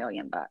like $1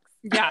 million.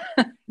 Yeah.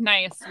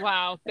 Nice.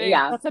 Wow.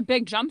 That's a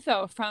big jump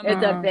though. It's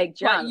a big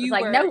jump. You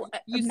like, no,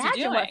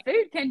 imagine what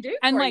food can do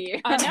and for like you.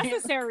 A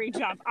necessary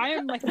jump. I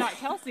am like not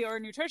Kelsey or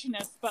a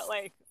nutritionist, but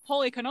like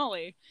holy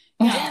cannoli.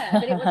 Yeah.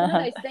 But it was one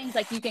of those things,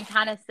 like you can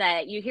kind of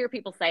say, you hear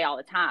people say all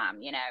the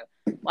time,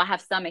 well, I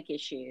have stomach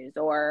issues,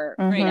 or,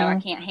 I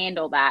can't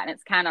handle that. And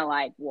it's kind of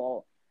like,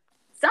 well,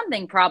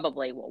 something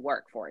probably will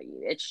work for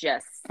you. It's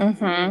just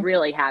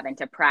really having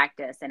to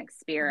practice and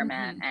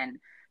experiment. And,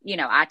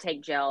 I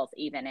take gels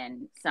even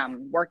in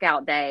some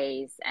workout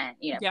days, and,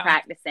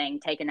 practicing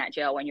taking that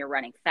gel when you're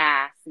running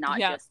fast, not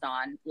just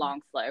on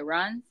long, slow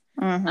runs.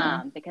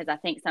 Because I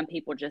think some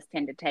people just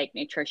tend to take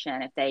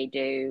nutrition if they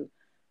do,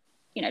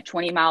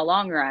 20-mile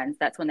long runs.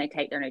 That's when they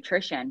take their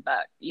nutrition.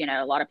 But,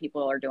 a lot of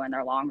people are doing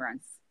their long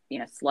runs,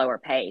 slower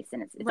pace.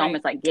 And it's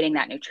almost like getting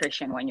that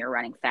nutrition when you're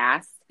running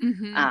fast,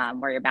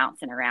 where you're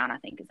bouncing around, I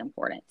think is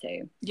important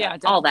too. Yeah.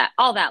 All that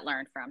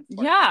learned from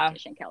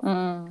competition,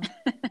 Kelsey.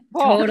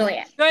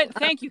 Totally. Good.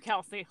 Thank you,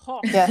 Kelsey.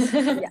 Oh.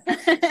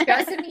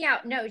 Stressing me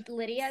out. No,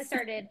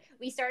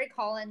 we started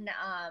calling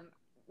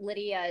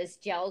Lydia's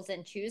gels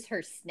and chews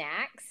her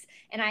snacks.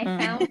 And I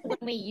found when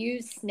we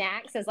use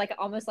snacks as like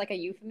almost like a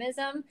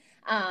euphemism,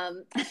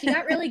 she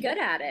got really good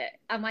at it.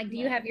 I'm like, do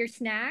you have your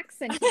snacks?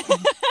 And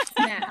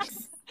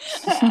snacks.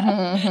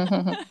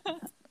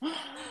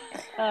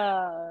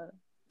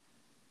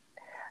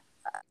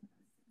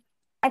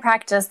 I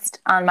practiced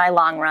on my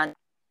long run,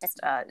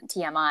 just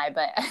TMI,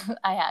 but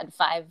I had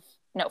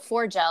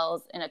 4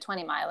 gels in a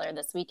 20-miler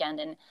this weekend.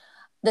 And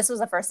this was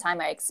the first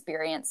time I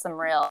experienced some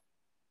real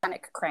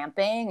chronic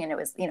cramping, and it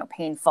was,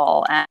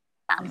 painful. And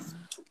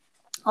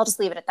I'll just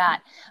leave it at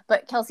that.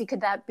 But Kelsey,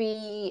 could that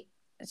be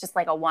just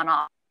like a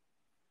one-off?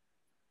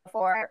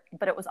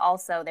 But it was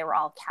also, they were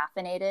all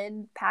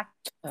caffeinated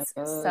packets.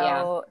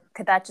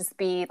 Could that just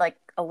be like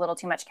a little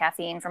too much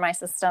caffeine for my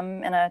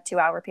system in a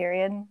 2-hour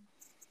period?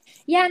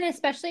 Yeah, and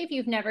especially if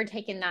you've never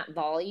taken that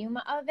volume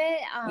of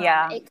it,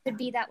 Yeah. it could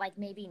be that like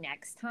maybe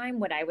next time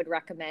what I would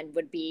recommend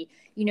would be,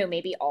 you know,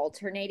 maybe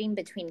alternating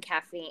between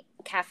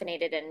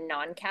caffeinated and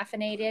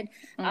non-caffeinated.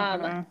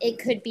 It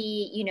could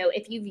be, you know,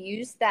 if you've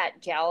used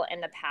that gel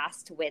in the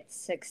past with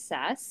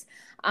success,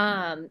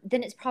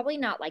 then it's probably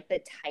not like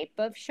the type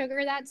of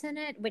sugar that's in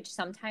it, which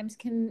sometimes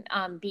can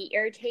be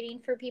irritating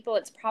for people.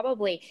 It's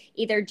probably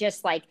either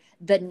just like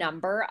the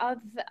number of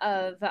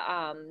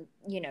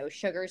you know,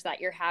 sugars that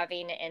you're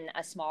having in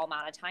a small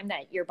amount of time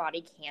that your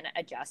body can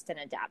adjust and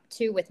adapt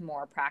to with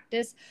more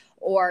practice,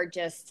 or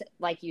just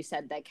like you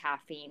said, the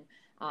caffeine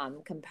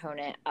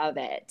component of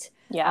it.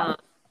 Yeah.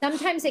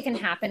 Sometimes it can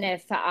happen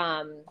if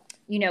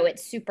you know,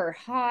 it's super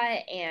hot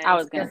I and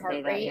was your gonna heart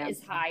say that, rate yeah.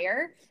 is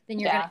higher, then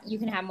you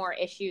can have more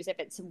issues if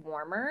it's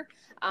warmer.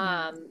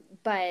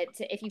 But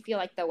if you feel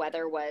like the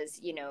weather was,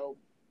 you know,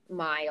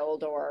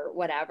 mild or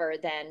whatever,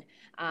 then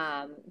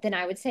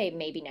I would say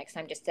maybe next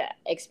time just to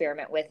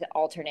experiment with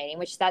alternating,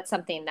 which that's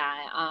something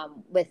that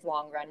with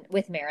long run,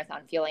 with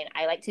marathon fueling,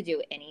 I like to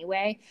do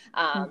anyway,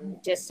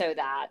 just so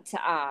that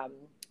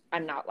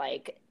I'm not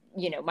like,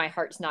 you know, my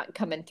heart's not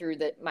coming through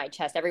my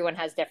chest. Everyone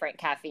has different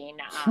caffeine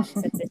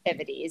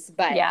sensitivities,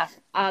 but Yeah.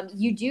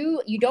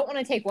 you don't want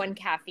to take one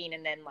caffeine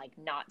and then like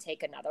not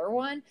take another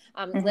one.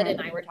 Lydia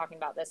and I were talking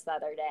about this the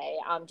other day,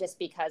 just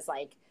because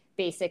like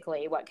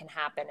basically what can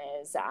happen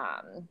is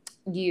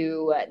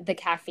the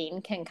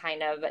caffeine can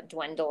kind of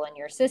dwindle in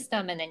your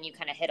system, and then you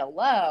kind of hit a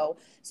low.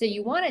 So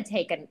you want to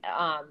take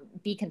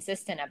be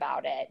consistent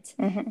about it,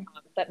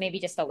 but maybe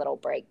just a little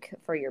break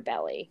for your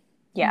belly.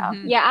 Yeah.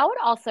 Yeah, I would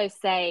also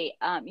say,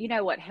 you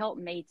know, what helped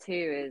me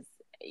too is,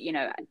 you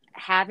know,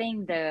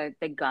 having the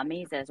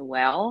gummies as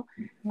well.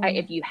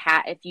 If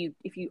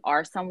you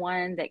are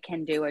someone that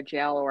can do a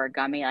gel or a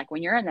gummy, like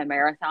when you're in the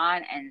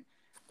marathon and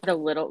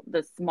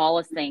the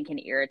smallest thing can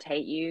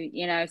irritate you,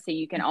 you know, so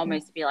you can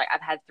almost be like,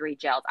 I've had 3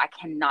 gels. I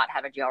cannot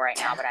have a gel right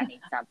now, but I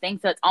need something.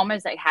 So it's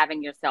almost like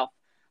having yourself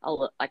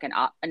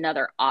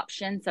another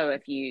option. So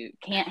if you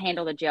can't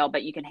handle the gel,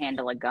 but you can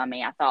handle a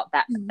gummy, I thought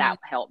that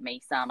helped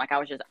me some. Like I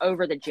was just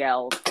over the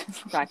gels,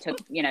 so I took,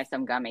 you know,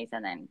 some gummies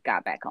and then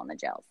got back on the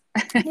gels.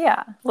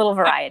 Yeah, little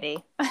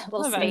variety,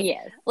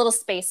 little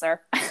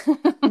spacer.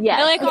 Yeah,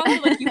 I like also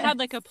like you had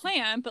like a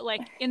plan, but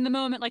like in the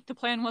moment, like the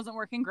plan wasn't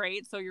working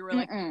great, so you were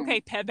like,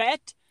 okay,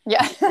 pivot.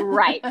 Yeah,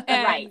 right, and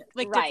right,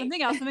 like right. did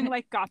something else, and then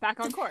like got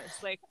back on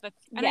course. Like that's,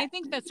 and I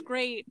think that's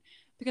great.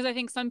 Because I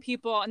think some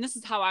people, and this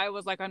is how I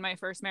was like on my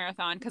first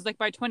marathon, because like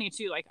by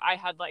 22, like I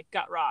had like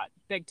gut rot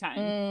big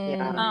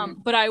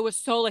time. But I was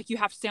so like, you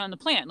have to stay on the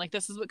plan. Like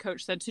this is what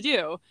coach said to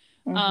do.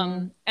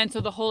 And so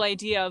the whole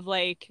idea of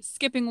like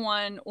skipping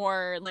one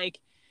or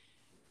like,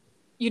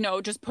 you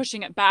know, just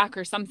pushing it back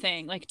or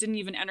something like didn't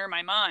even enter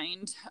my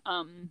mind.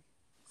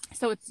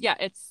 So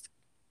it's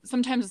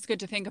sometimes it's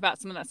good to think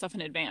about some of that stuff in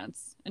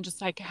advance and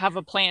just like have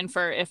a plan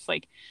for if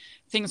like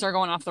things are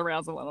going off the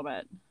rails a little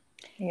bit.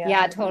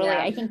 Yeah, totally.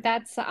 Yeah. I think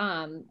that's,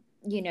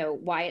 you know,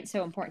 why it's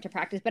so important to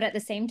practice. But at the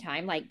same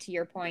time, like to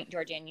your point,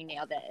 Georgianne, you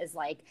nailed it, is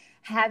like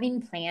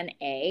having plan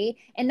A.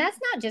 And that's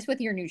not just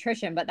with your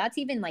nutrition, but that's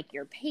even like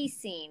your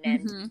pacing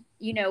and,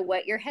 you know,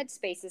 what your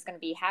headspace is going to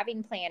be,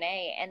 having plan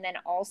A. And then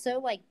also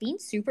like being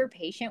super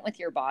patient with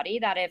your body,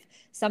 that if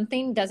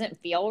something doesn't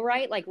feel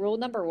right, like rule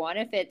number 1,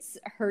 if it's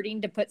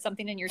hurting to put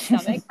something in your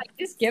stomach, like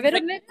just give it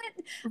a minute.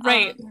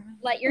 Right.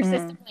 Let your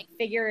system like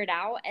figure it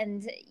out,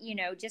 and, you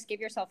know, just give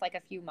yourself like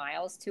a few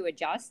miles to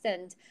adjust.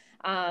 And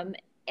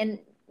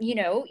you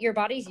know, your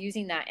body's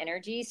using that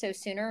energy. So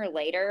sooner or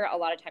later, a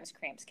lot of times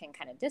cramps can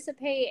kind of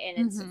dissipate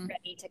and it's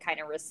ready to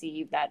kind of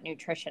receive that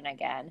nutrition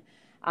again.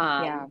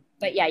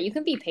 But yeah, you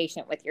can be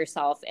patient with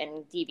yourself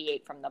and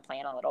deviate from the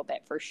plan a little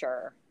bit for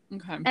sure.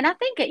 Okay. And I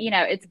think, you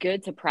know, it's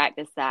good to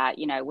practice that,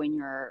 you know, when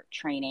you're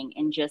training,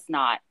 and just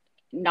not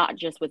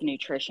just with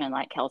nutrition,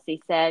 like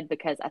Kelsey said,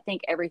 because I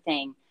think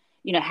everything,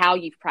 you know, how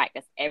you've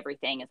practiced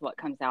everything is what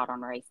comes out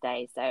on race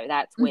day. So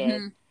that's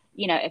with,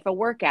 you know, if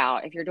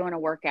you're doing a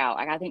workout,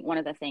 like I think one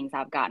of the things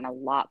I've gotten a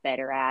lot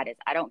better at is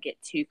I don't get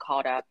too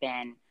caught up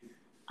in,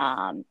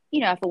 you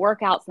know, if a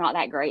workout's not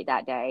that great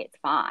that day, it's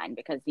fine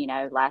because, you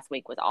know, last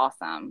week was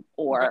awesome.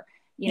 Or,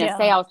 you know,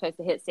 say I was supposed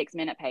to hit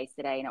 6-minute pace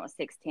today and it was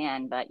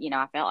 6:10, but, you know,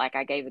 I felt like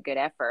I gave a good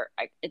effort.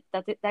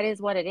 That is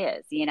what it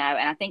is, you know,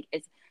 and I think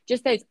it's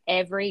just those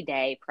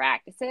everyday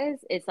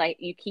practices. It's like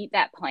you keep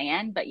that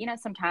plan, but, you know,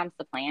 sometimes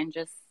the plan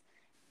just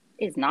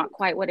is not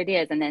quite what it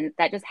is. And then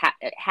that just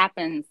it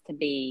happens to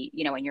be,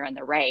 you know, when you're in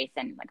the race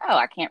and like, oh,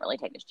 I can't really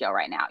take this gel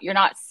right now. You're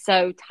not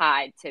so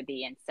tied to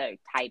being so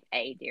type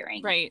A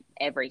during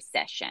every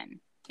session.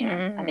 You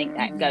know, I think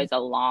that goes a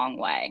long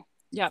way.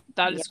 Yeah,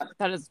 that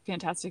is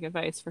fantastic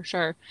advice for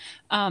sure.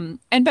 And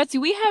Betsy,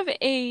 we have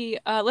a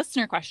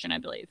listener question, I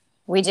believe.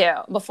 We do.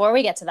 Before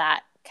we get to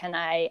that, can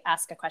I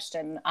ask a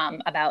question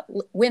about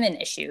women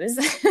issues?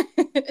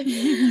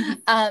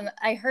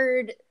 I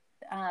heard,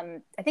 I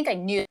think I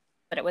knew,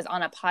 but it was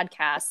on a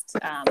podcast,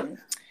 kind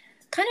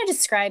of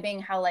describing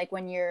how like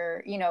when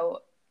you're, you know,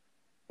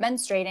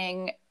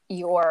 menstruating,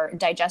 your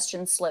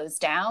digestion slows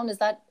down. Is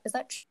that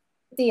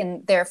true?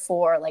 and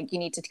therefore like you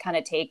need to kind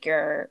of take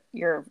your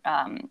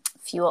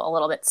fuel a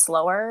little bit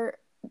slower,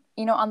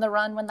 on the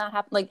run when that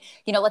happens. Like,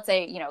 let's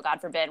say, God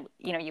forbid,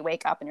 you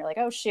wake up and you're like,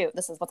 oh shoot,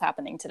 this is what's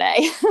happening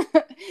today.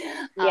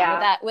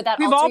 Yeah. Would that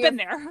We've alter all your... been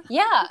there.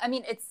 Yeah. I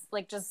mean, it's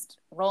like just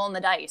rolling the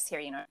dice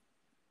here,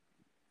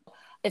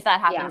 if that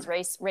happens,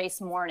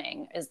 race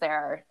morning, is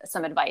there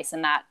some advice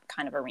in that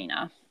kind of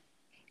arena?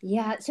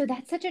 Yeah, so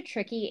that's such a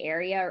tricky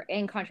area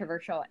and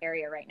controversial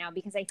area right now,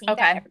 because I think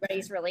that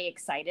everybody's really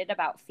excited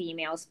about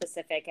female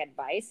specific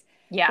advice.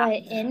 Yeah.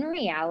 But in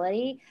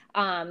reality,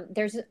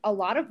 there's a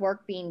lot of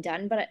work being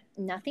done, but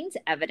nothing's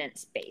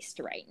evidence-based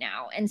right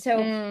now. And so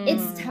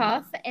it's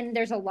tough. And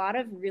there's a lot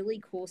of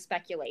really cool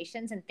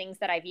speculations and things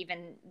that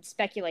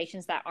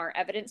speculations that aren't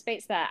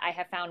evidence-based that I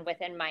have found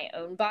within my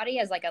own body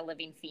as like a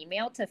living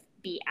female to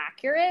be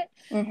accurate.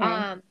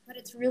 But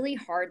it's really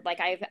hard. Like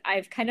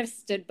I've kind of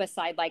stood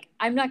beside, like,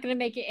 I'm not going to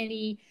make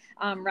any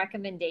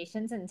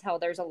recommendations until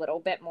there's a little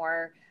bit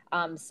more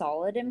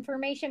solid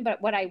information.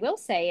 But what I will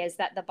say is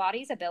that the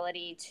body's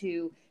ability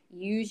to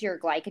use your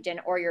glycogen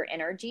or your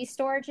energy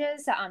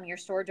storages, your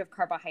storage of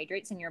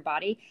carbohydrates in your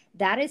body,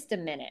 that is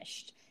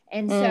diminished.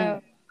 And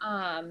so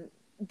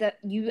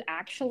you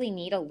actually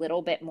need a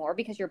little bit more,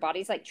 because your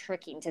body's like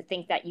tricking to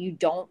think that you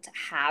don't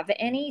have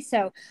any.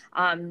 So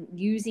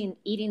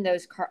eating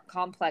those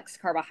complex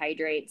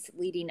carbohydrates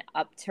leading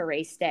up to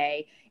race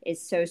day is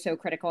so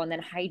critical. And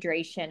then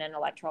hydration and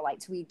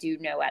electrolytes, we do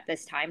know at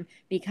this time,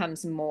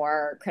 becomes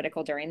more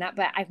critical during that.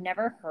 But I've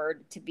never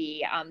heard to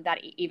be that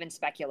even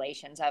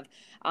speculations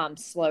of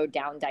slowed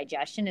down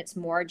digestion. It's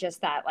more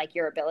just that like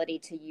your ability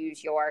to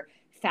use your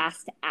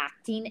fast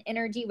acting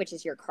energy, which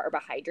is your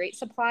carbohydrate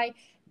supply,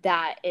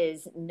 that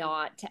is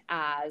not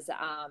as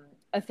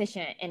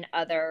efficient in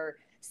other,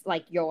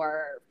 like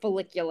your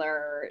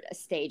follicular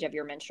stage of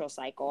your menstrual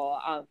cycle,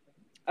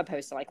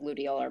 opposed to like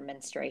luteal or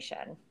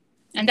menstruation.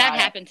 And that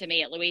happened to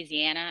me at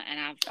Louisiana, and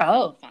I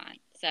felt fine.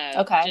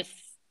 So just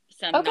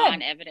some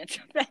non-evidence.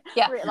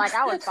 Yeah. Like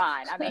I was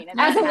fine. I mean,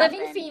 as a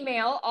living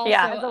female, also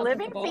as a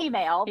living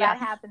female, that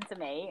happened to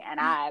me, and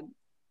I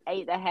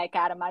ate the heck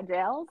out of my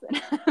gels.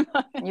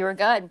 You were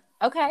good.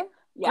 Okay.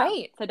 Yeah.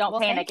 Great. So don't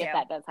panic if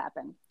that does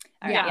happen.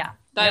 Yeah.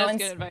 That is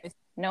good advice.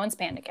 No one's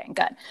panicking.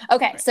 Good.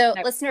 Okay. So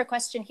listener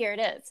question, here it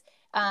is.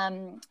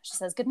 She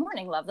says, good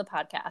morning. Love the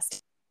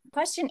podcast.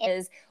 Question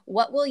is,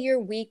 what will your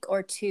week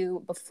or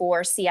two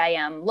before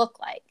CIM look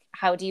like?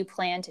 How do you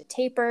plan to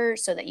taper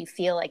so that you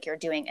feel like you're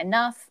doing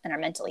enough and are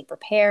mentally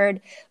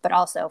prepared, but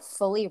also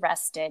fully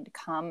rested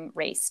come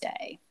race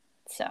day?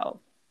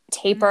 So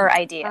taper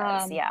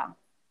ideas.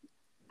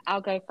 I'll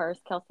go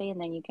first, Kelsey,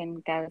 and then you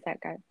can go. Is that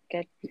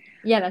good?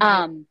 Yeah.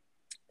 That's good.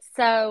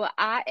 So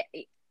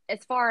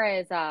as far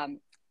as,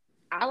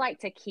 I like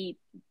to keep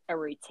a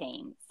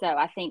routine. So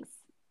I think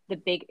the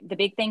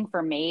big thing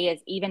for me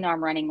is, even though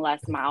I'm running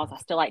less miles, I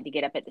still like to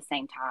get up at the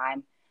same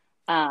time.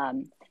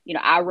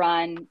 I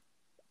run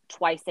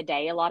twice a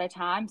day a lot of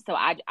times. So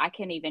I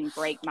can even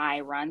break my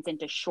runs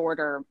into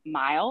shorter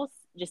miles,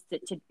 just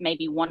to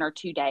maybe 1 or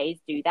 2 days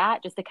do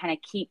that, just to kind of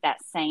keep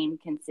that same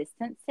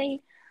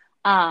consistency.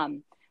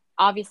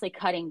 Obviously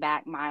cutting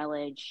back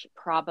mileage,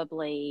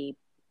 probably,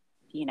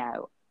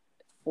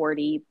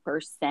 40%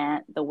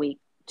 the week,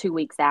 2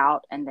 weeks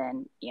out. And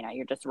then,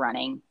 you're just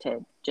running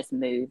to just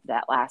move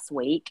that last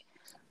week.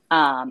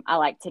 I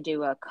like to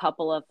do a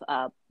couple of,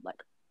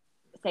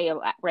 say a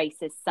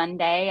race is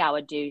Sunday, I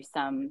would do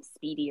some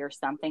speedy or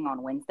something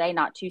on Wednesday,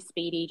 not too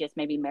speedy, just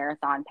maybe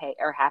marathon pace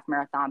or half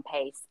marathon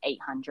pace,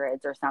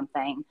 800s or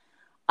something.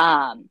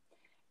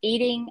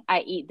 Eating, I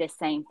eat the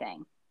same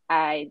thing.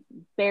 I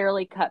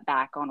barely cut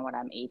back on what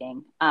I'm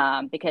eating,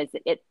 because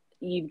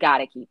you've got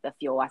to keep the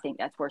fuel. I think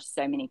that's where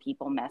so many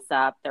people mess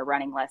up. They're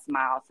running less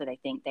miles, so they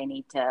think they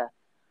need to.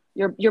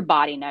 Your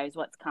body knows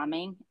what's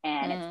coming,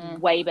 and it's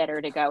way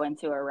better to go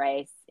into a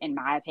race, in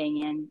my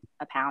opinion,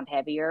 a pound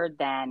heavier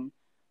than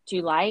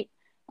too light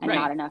and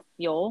not enough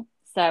fuel.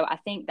 So I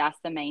think that's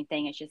the main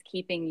thing, is just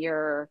keeping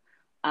your,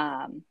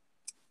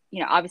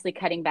 obviously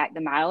cutting back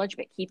the mileage,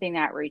 but keeping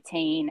that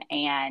routine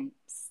and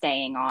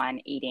staying on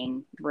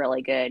eating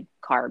really good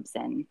carbs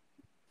and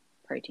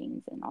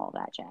proteins and all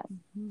that jazz.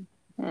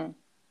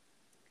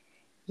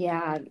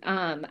 Yeah.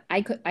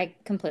 I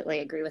completely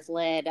agree with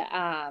Lyd.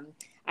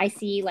 I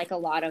see like a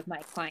lot of my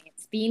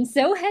clients being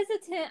so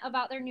hesitant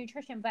about their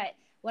nutrition, but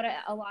what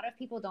a lot of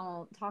people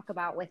don't talk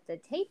about with the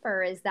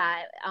taper is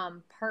that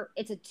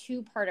it's a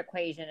 2-part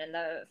equation. And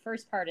the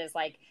first part is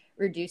like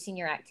reducing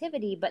your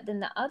activity, but then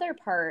the other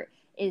part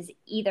is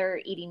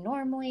either eating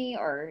normally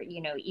or,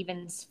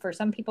 even for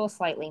some people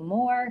slightly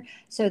more,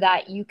 so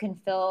that you can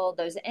fill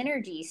those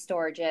energy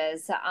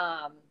storages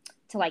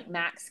to like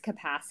max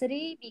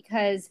capacity,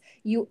 because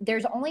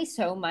there's only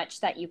so much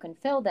that you can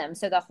fill them.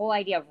 So the whole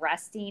idea of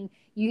resting,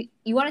 you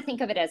want to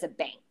think of it as a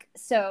bank.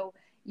 So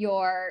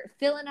you're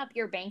filling up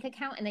your bank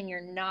account and then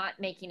you're not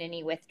making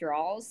any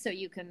withdrawals. So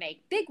you can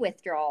make big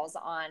withdrawals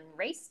on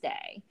race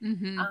day.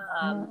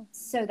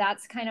 So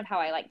that's kind of how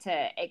I like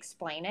to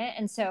explain it.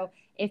 And so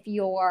if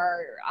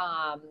you're,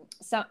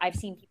 I've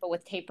seen people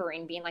with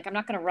tapering being like, I'm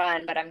not going to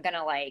run, but I'm going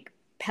to like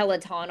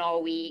Peloton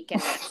all week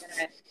and I'm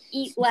going to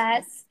eat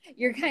less.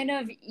 You're kind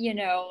of,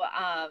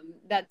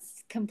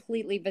 that's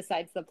completely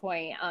besides the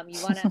point.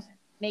 You want to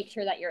make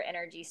sure that your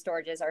energy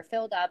storages are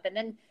filled up. And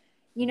then,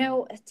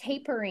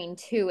 tapering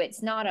too,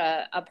 it's not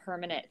a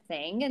permanent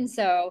thing. And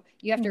so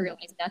you have to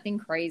realize nothing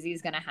crazy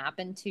is going to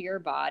happen to your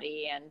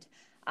body. And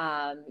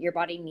your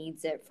body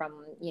needs it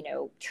from,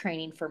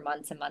 training for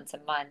months and months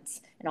and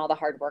months and all the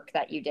hard work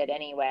that you did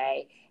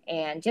anyway.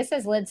 And just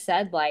as Lyd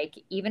said, like,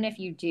 even if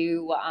you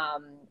do,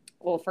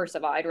 well, first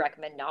of all, I'd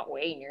recommend not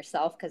weighing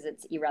yourself because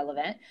it's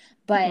irrelevant.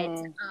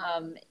 But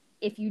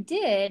if you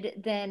did,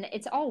 then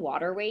it's all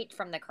water weight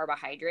from the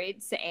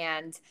carbohydrates.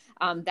 And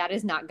that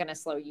is not going to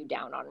slow you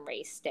down on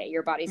race day.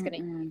 Your body's going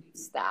to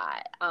use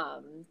that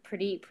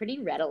pretty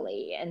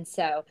readily. And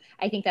so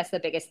I think that's the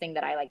biggest thing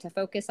that I like to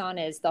focus on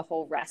is the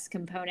whole rest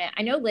component.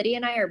 I know Lydia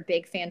and I are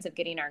big fans of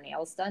getting our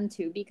nails done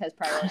too, because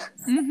priorities.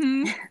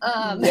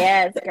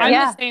 Yes. I'm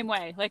the same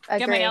way. Like,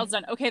 get my nails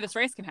done. Okay, this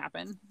race can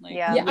happen. Like,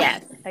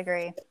 yes, I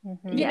agree.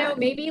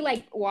 Maybe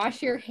like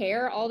wash your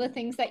hair, all the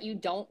things that you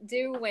don't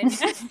do when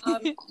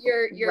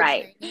you're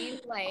right. training.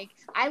 Like,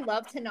 I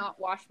love to not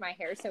wash my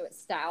hair so it's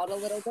styled a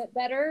little bit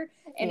better,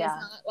 and it's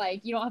not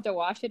like you don't have to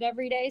wash it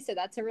every day, so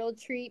that's a real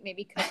treat.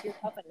 Maybe cook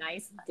yourself a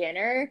nice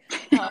dinner.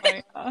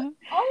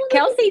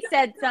 Kelsey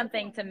said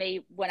something to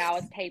me when I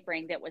was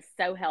tapering that was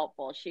so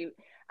helpful.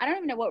 I don't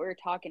even know what we were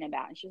talking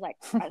about, and she's like,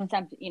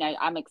 something,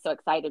 I'm so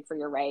excited for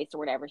your race or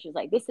whatever. She's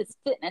like, this is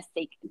fitness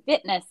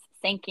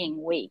syncing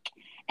week.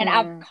 And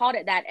I've called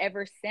it that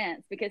ever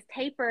since, because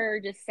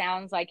taper just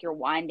sounds like you're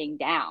winding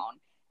down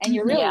and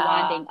you're really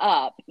winding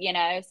up,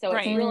 so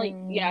it's really,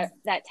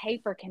 that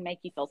taper can make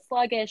you feel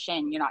sluggish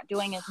and you're not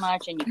doing as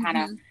much. And you kind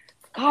of,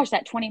 gosh,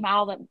 that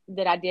 20-mile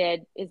that I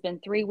did has been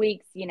 3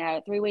 weeks,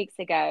 3 weeks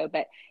ago.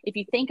 But if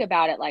you think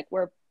about it, like,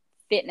 we're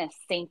fitness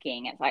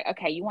syncing, it's like,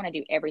 okay, you want to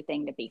do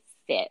everything to be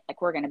fit.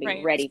 Like, we're going to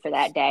be ready for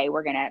that day.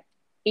 We're going to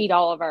eat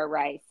all of our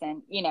rice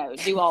and,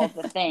 do all of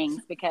the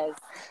things because,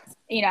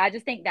 I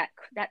just think that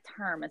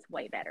term is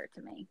way better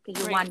to me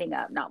because you're winding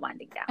up, not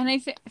winding down. And I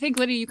think,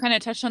 Lydia, you kind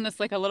of touched on this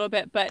like a little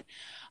bit, but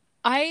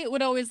I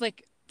would always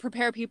like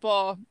prepare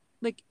people,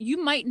 like,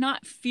 you might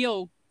not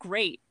feel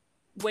great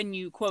when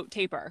you quote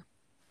taper.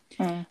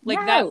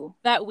 Like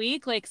that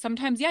week, like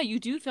sometimes, you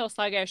do feel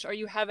sluggish or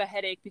you have a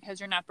headache because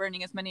you're not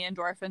burning as many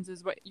endorphins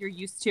as what you're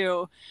used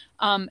to.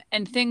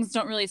 And things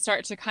don't really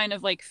start to kind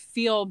of like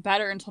feel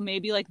better until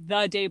maybe like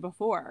the day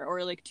before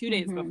or like 2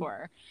 days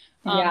before.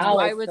 So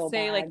I would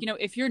say bad. Like,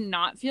 if you're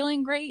not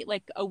feeling great,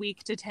 like a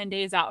week to 10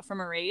 days out from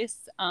a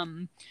race,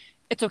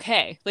 it's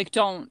okay. Like,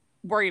 don't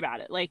worry about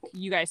it. Like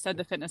you guys said,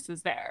 the fitness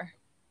is there.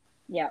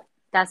 Yeah.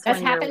 That's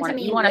happened to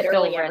me you want to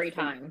feel every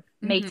time.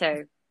 Me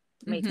too.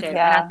 Me too.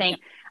 Yeah.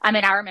 And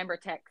I remember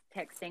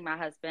texting my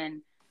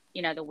husband,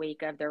 the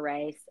week of the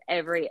race,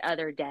 every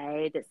other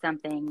day that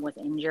something was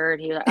injured.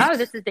 He was like, oh,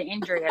 this is the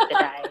injury of the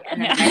day.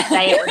 And then the next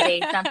day it would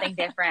be something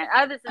different.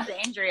 Oh, this is the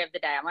injury of the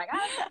day. I'm like,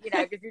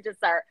 because you just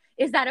start,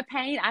 is that a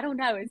pain? I don't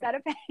know. Is that a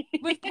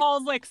pain? With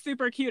Paul's like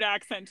super cute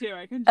accent too.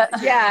 I can just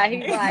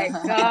he's like,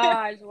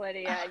 gosh,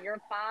 Lydia,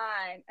 you're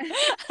fine.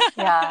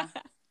 Yeah.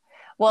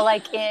 Well,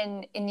 like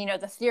in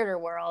the theater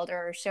world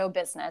or show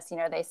business,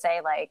 they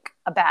say like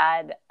a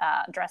bad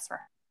dress for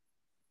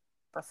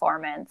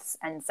performance.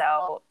 And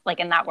so like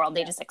in that world,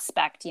 they just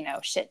expect,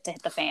 shit to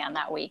hit the fan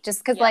that week just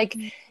because like,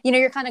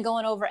 you're kind of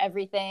going over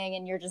everything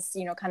and you're just,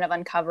 kind of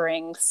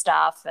uncovering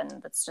stuff.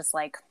 And it's just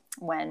like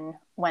when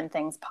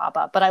things pop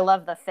up. But I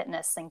love the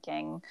fitness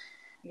syncing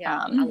phrase.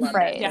 Yeah.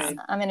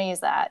 I'm going to use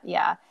that.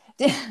 Yeah.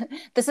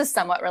 This is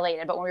somewhat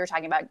related, but when we were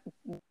talking about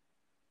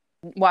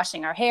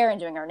washing our hair and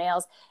doing our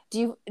nails,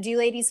 do you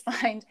ladies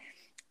find,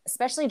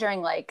 especially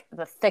during like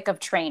the thick of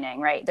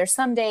training, right, there's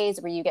some days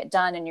where you get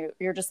done and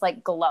you're just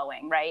like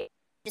glowing, right,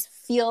 you just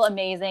feel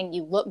amazing,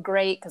 you look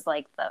great because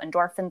like the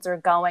endorphins are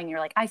going,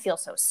 you're like, I feel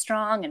so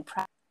strong and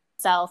proud of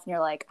myself, and you're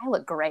like, I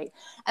look great.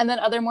 And then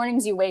other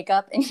mornings you wake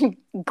up and you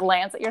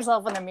glance at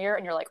yourself in the mirror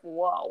and you're like,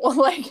 whoa,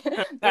 like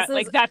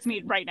that's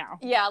me right now.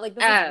 Yeah, like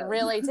this is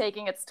really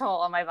taking its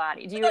toll on my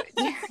body. Do you know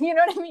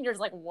what I mean? You're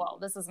just like, whoa,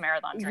 this is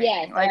marathon training.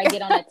 Yes, like, I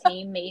get on a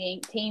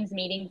teams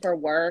meeting for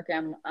work.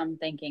 I'm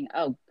thinking,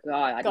 oh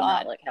God, I do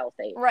not look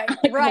healthy. Right.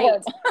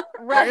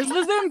 Where's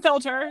the Zoom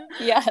filter?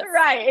 Yes.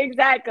 Right.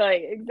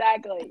 Exactly.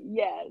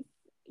 Yes.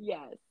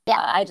 Yeah.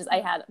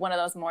 I had one of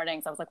those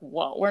mornings. I was like,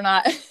 whoa, we're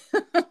not.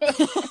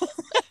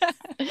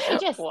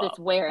 It's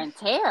wear and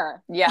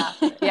tear. Yeah.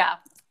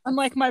 I'm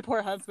like my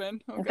poor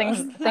husband. Oh,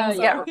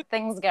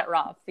 things get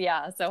rough.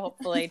 Yeah. So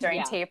hopefully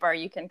during taper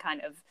you can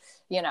kind of,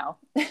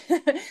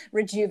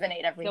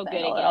 rejuvenate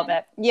everything a little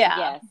bit.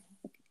 Yeah.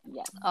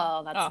 Yes.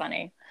 Oh, that's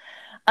funny.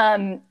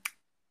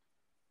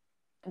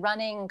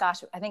 Running,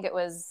 gosh, I think it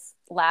was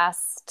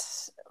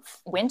last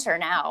winter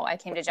now. I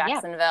came to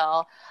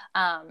Jacksonville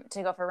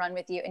to go for a run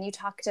with you, and you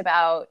talked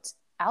about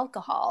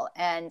alcohol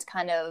and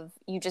kind of,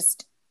 you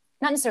just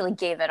not necessarily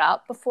gave it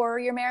up before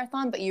your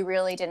marathon, but you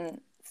really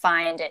didn't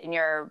find it in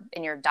your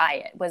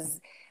diet. Do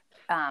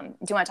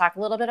you want to talk a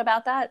little bit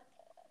about that?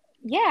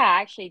 Yeah, I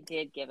actually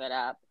did give it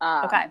up.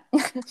 Okay.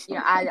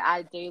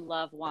 I do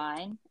love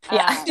wine.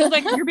 Yeah. Feels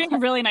like you're being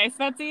really nice,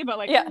 Betsy, but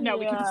like, no,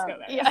 we can just go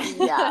there.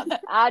 Yeah,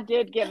 I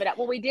did give it up.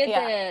 Well, we did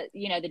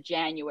the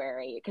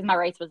January, because my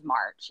race was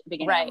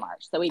beginning of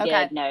March. So we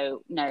did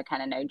no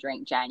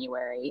drink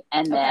January.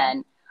 And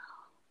then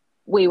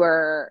we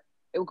were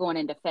going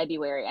into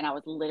February, and I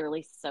was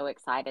literally so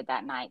excited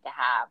that night to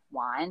have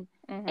wine.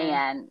 Mm-hmm.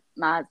 And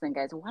my husband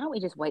goes, why don't we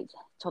just wait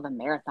till the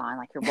marathon?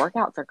 Like, your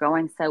workouts are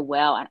going so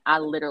well. And I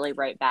literally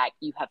wrote back,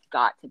 you have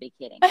got to be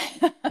kidding me.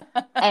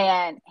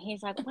 And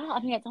he's like, well, I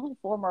mean, it's only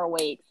 4 more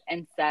weeks.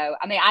 And so,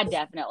 I mean, I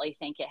definitely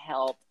think it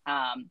helped.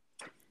 I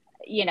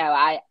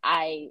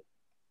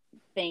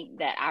think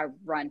that I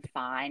run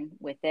fine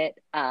with it.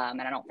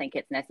 And I don't think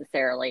it's one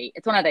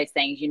of those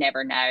things you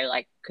never know.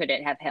 Like, could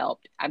it have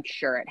helped? I'm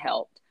sure it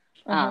helped.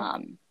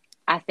 Mm-hmm.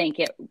 I think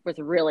it was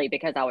really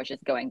because I was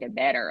just going to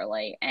bed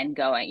early and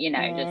going,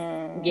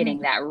 just getting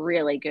that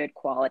really good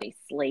quality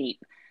sleep.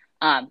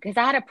 Because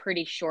I had a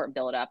pretty short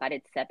build-up. I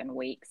did 7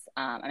 weeks.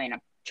 I mean, I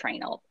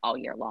train all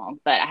year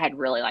long, but I had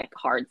really like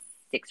hard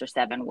 6 or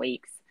 7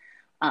 weeks.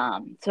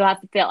 So I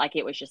felt like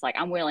it was just like,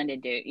 I'm willing to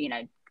do,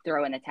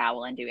 throw in the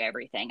towel and do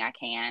everything I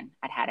can.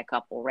 I'd had a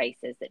couple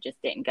races that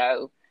just didn't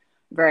go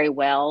very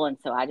well. And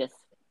so I just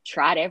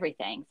tried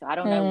everything. So I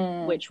don't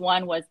know which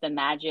one was the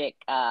magic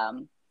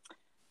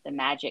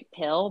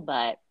pill,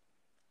 but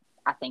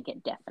I think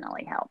it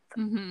definitely helped.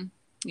 Mm-hmm.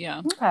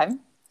 Yeah. Okay.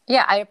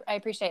 Yeah. I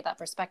appreciate that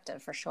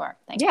perspective for sure.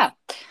 Thank you.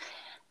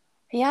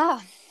 Yeah.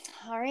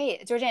 All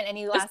right. Georgianne,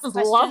 any last questions?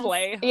 This was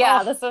lovely.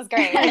 Yeah, this was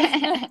great.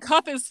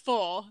 Cup is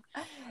full.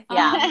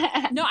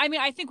 Yeah. No, I mean,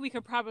 I think we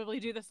could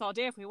probably do this all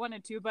day if we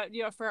wanted to, but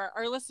for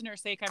our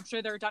listeners' sake, I'm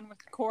sure they're done with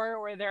core,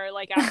 or they're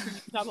like afternoon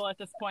double at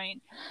this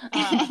point,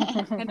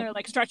 and they're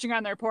like stretching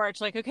on their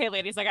porch, like, okay,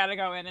 ladies, I gotta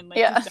go in and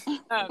like.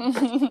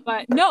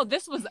 But no,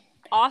 this was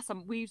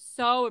awesome. We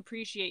so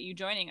appreciate you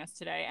joining us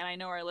today, and I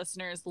know our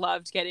listeners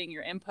loved getting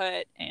your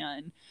input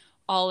and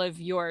all of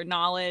your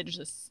knowledge.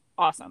 This is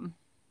awesome.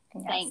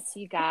 Yes. Thanks,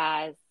 you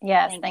guys.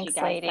 Yes, thanks,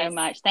 you guys ladies, so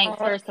much. Thanks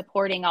for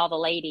supporting all the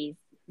ladies.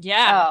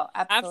 Yeah. Oh,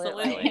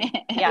 absolutely.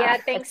 Yeah.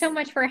 Thanks so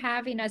much for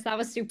having us. That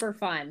was super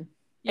fun.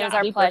 It was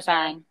our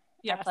pleasure.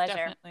 Yeah, our pleasure.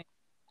 Definitely.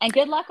 And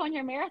good luck on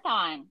your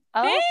marathon.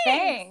 Oh,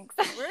 thanks.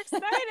 We're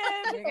excited.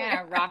 You're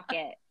gonna rock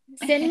it.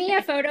 Send me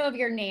a photo of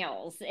your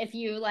nails if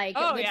you like.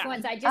 Which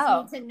ones? I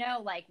just need to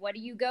know. Like, what do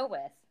you go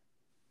with?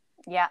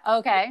 Yeah.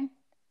 Okay.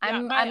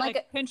 I'm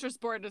like Pinterest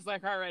board is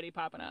like already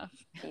popping off.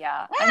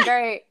 Yeah.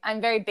 I'm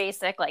very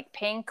basic, like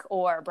pink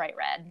or bright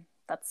red.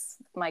 That's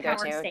my go-to.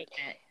 Power statement.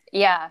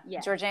 Yeah.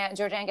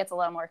 Georgianne gets a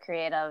little more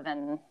creative,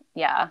 and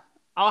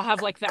I'll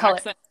have like the color.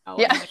 accent.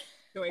 Yeah.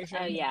 Oh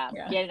yeah.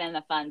 Get it in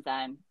the fun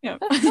zone. Yeah.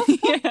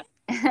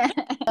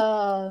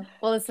 Well,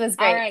 this was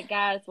great. All right,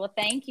 guys. Well,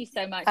 thank you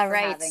so much for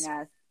having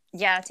us.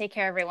 Yeah. Take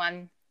care,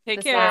 everyone.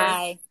 Take care.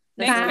 Bye.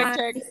 Thanks,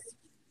 QuickChicks.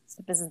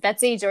 So this is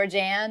Betsy,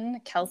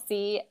 Georgianne,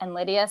 Kelsey, and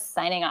Lydia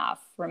signing off.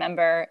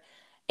 Remember,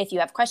 if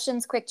you have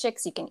questions,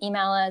 QuickChicks, you can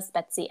email us,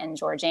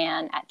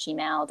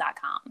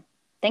 betsyandgeorgianne@gmail.com.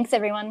 Thanks,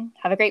 everyone.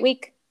 Have a great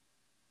week.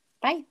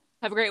 Bye.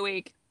 Have a great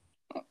week.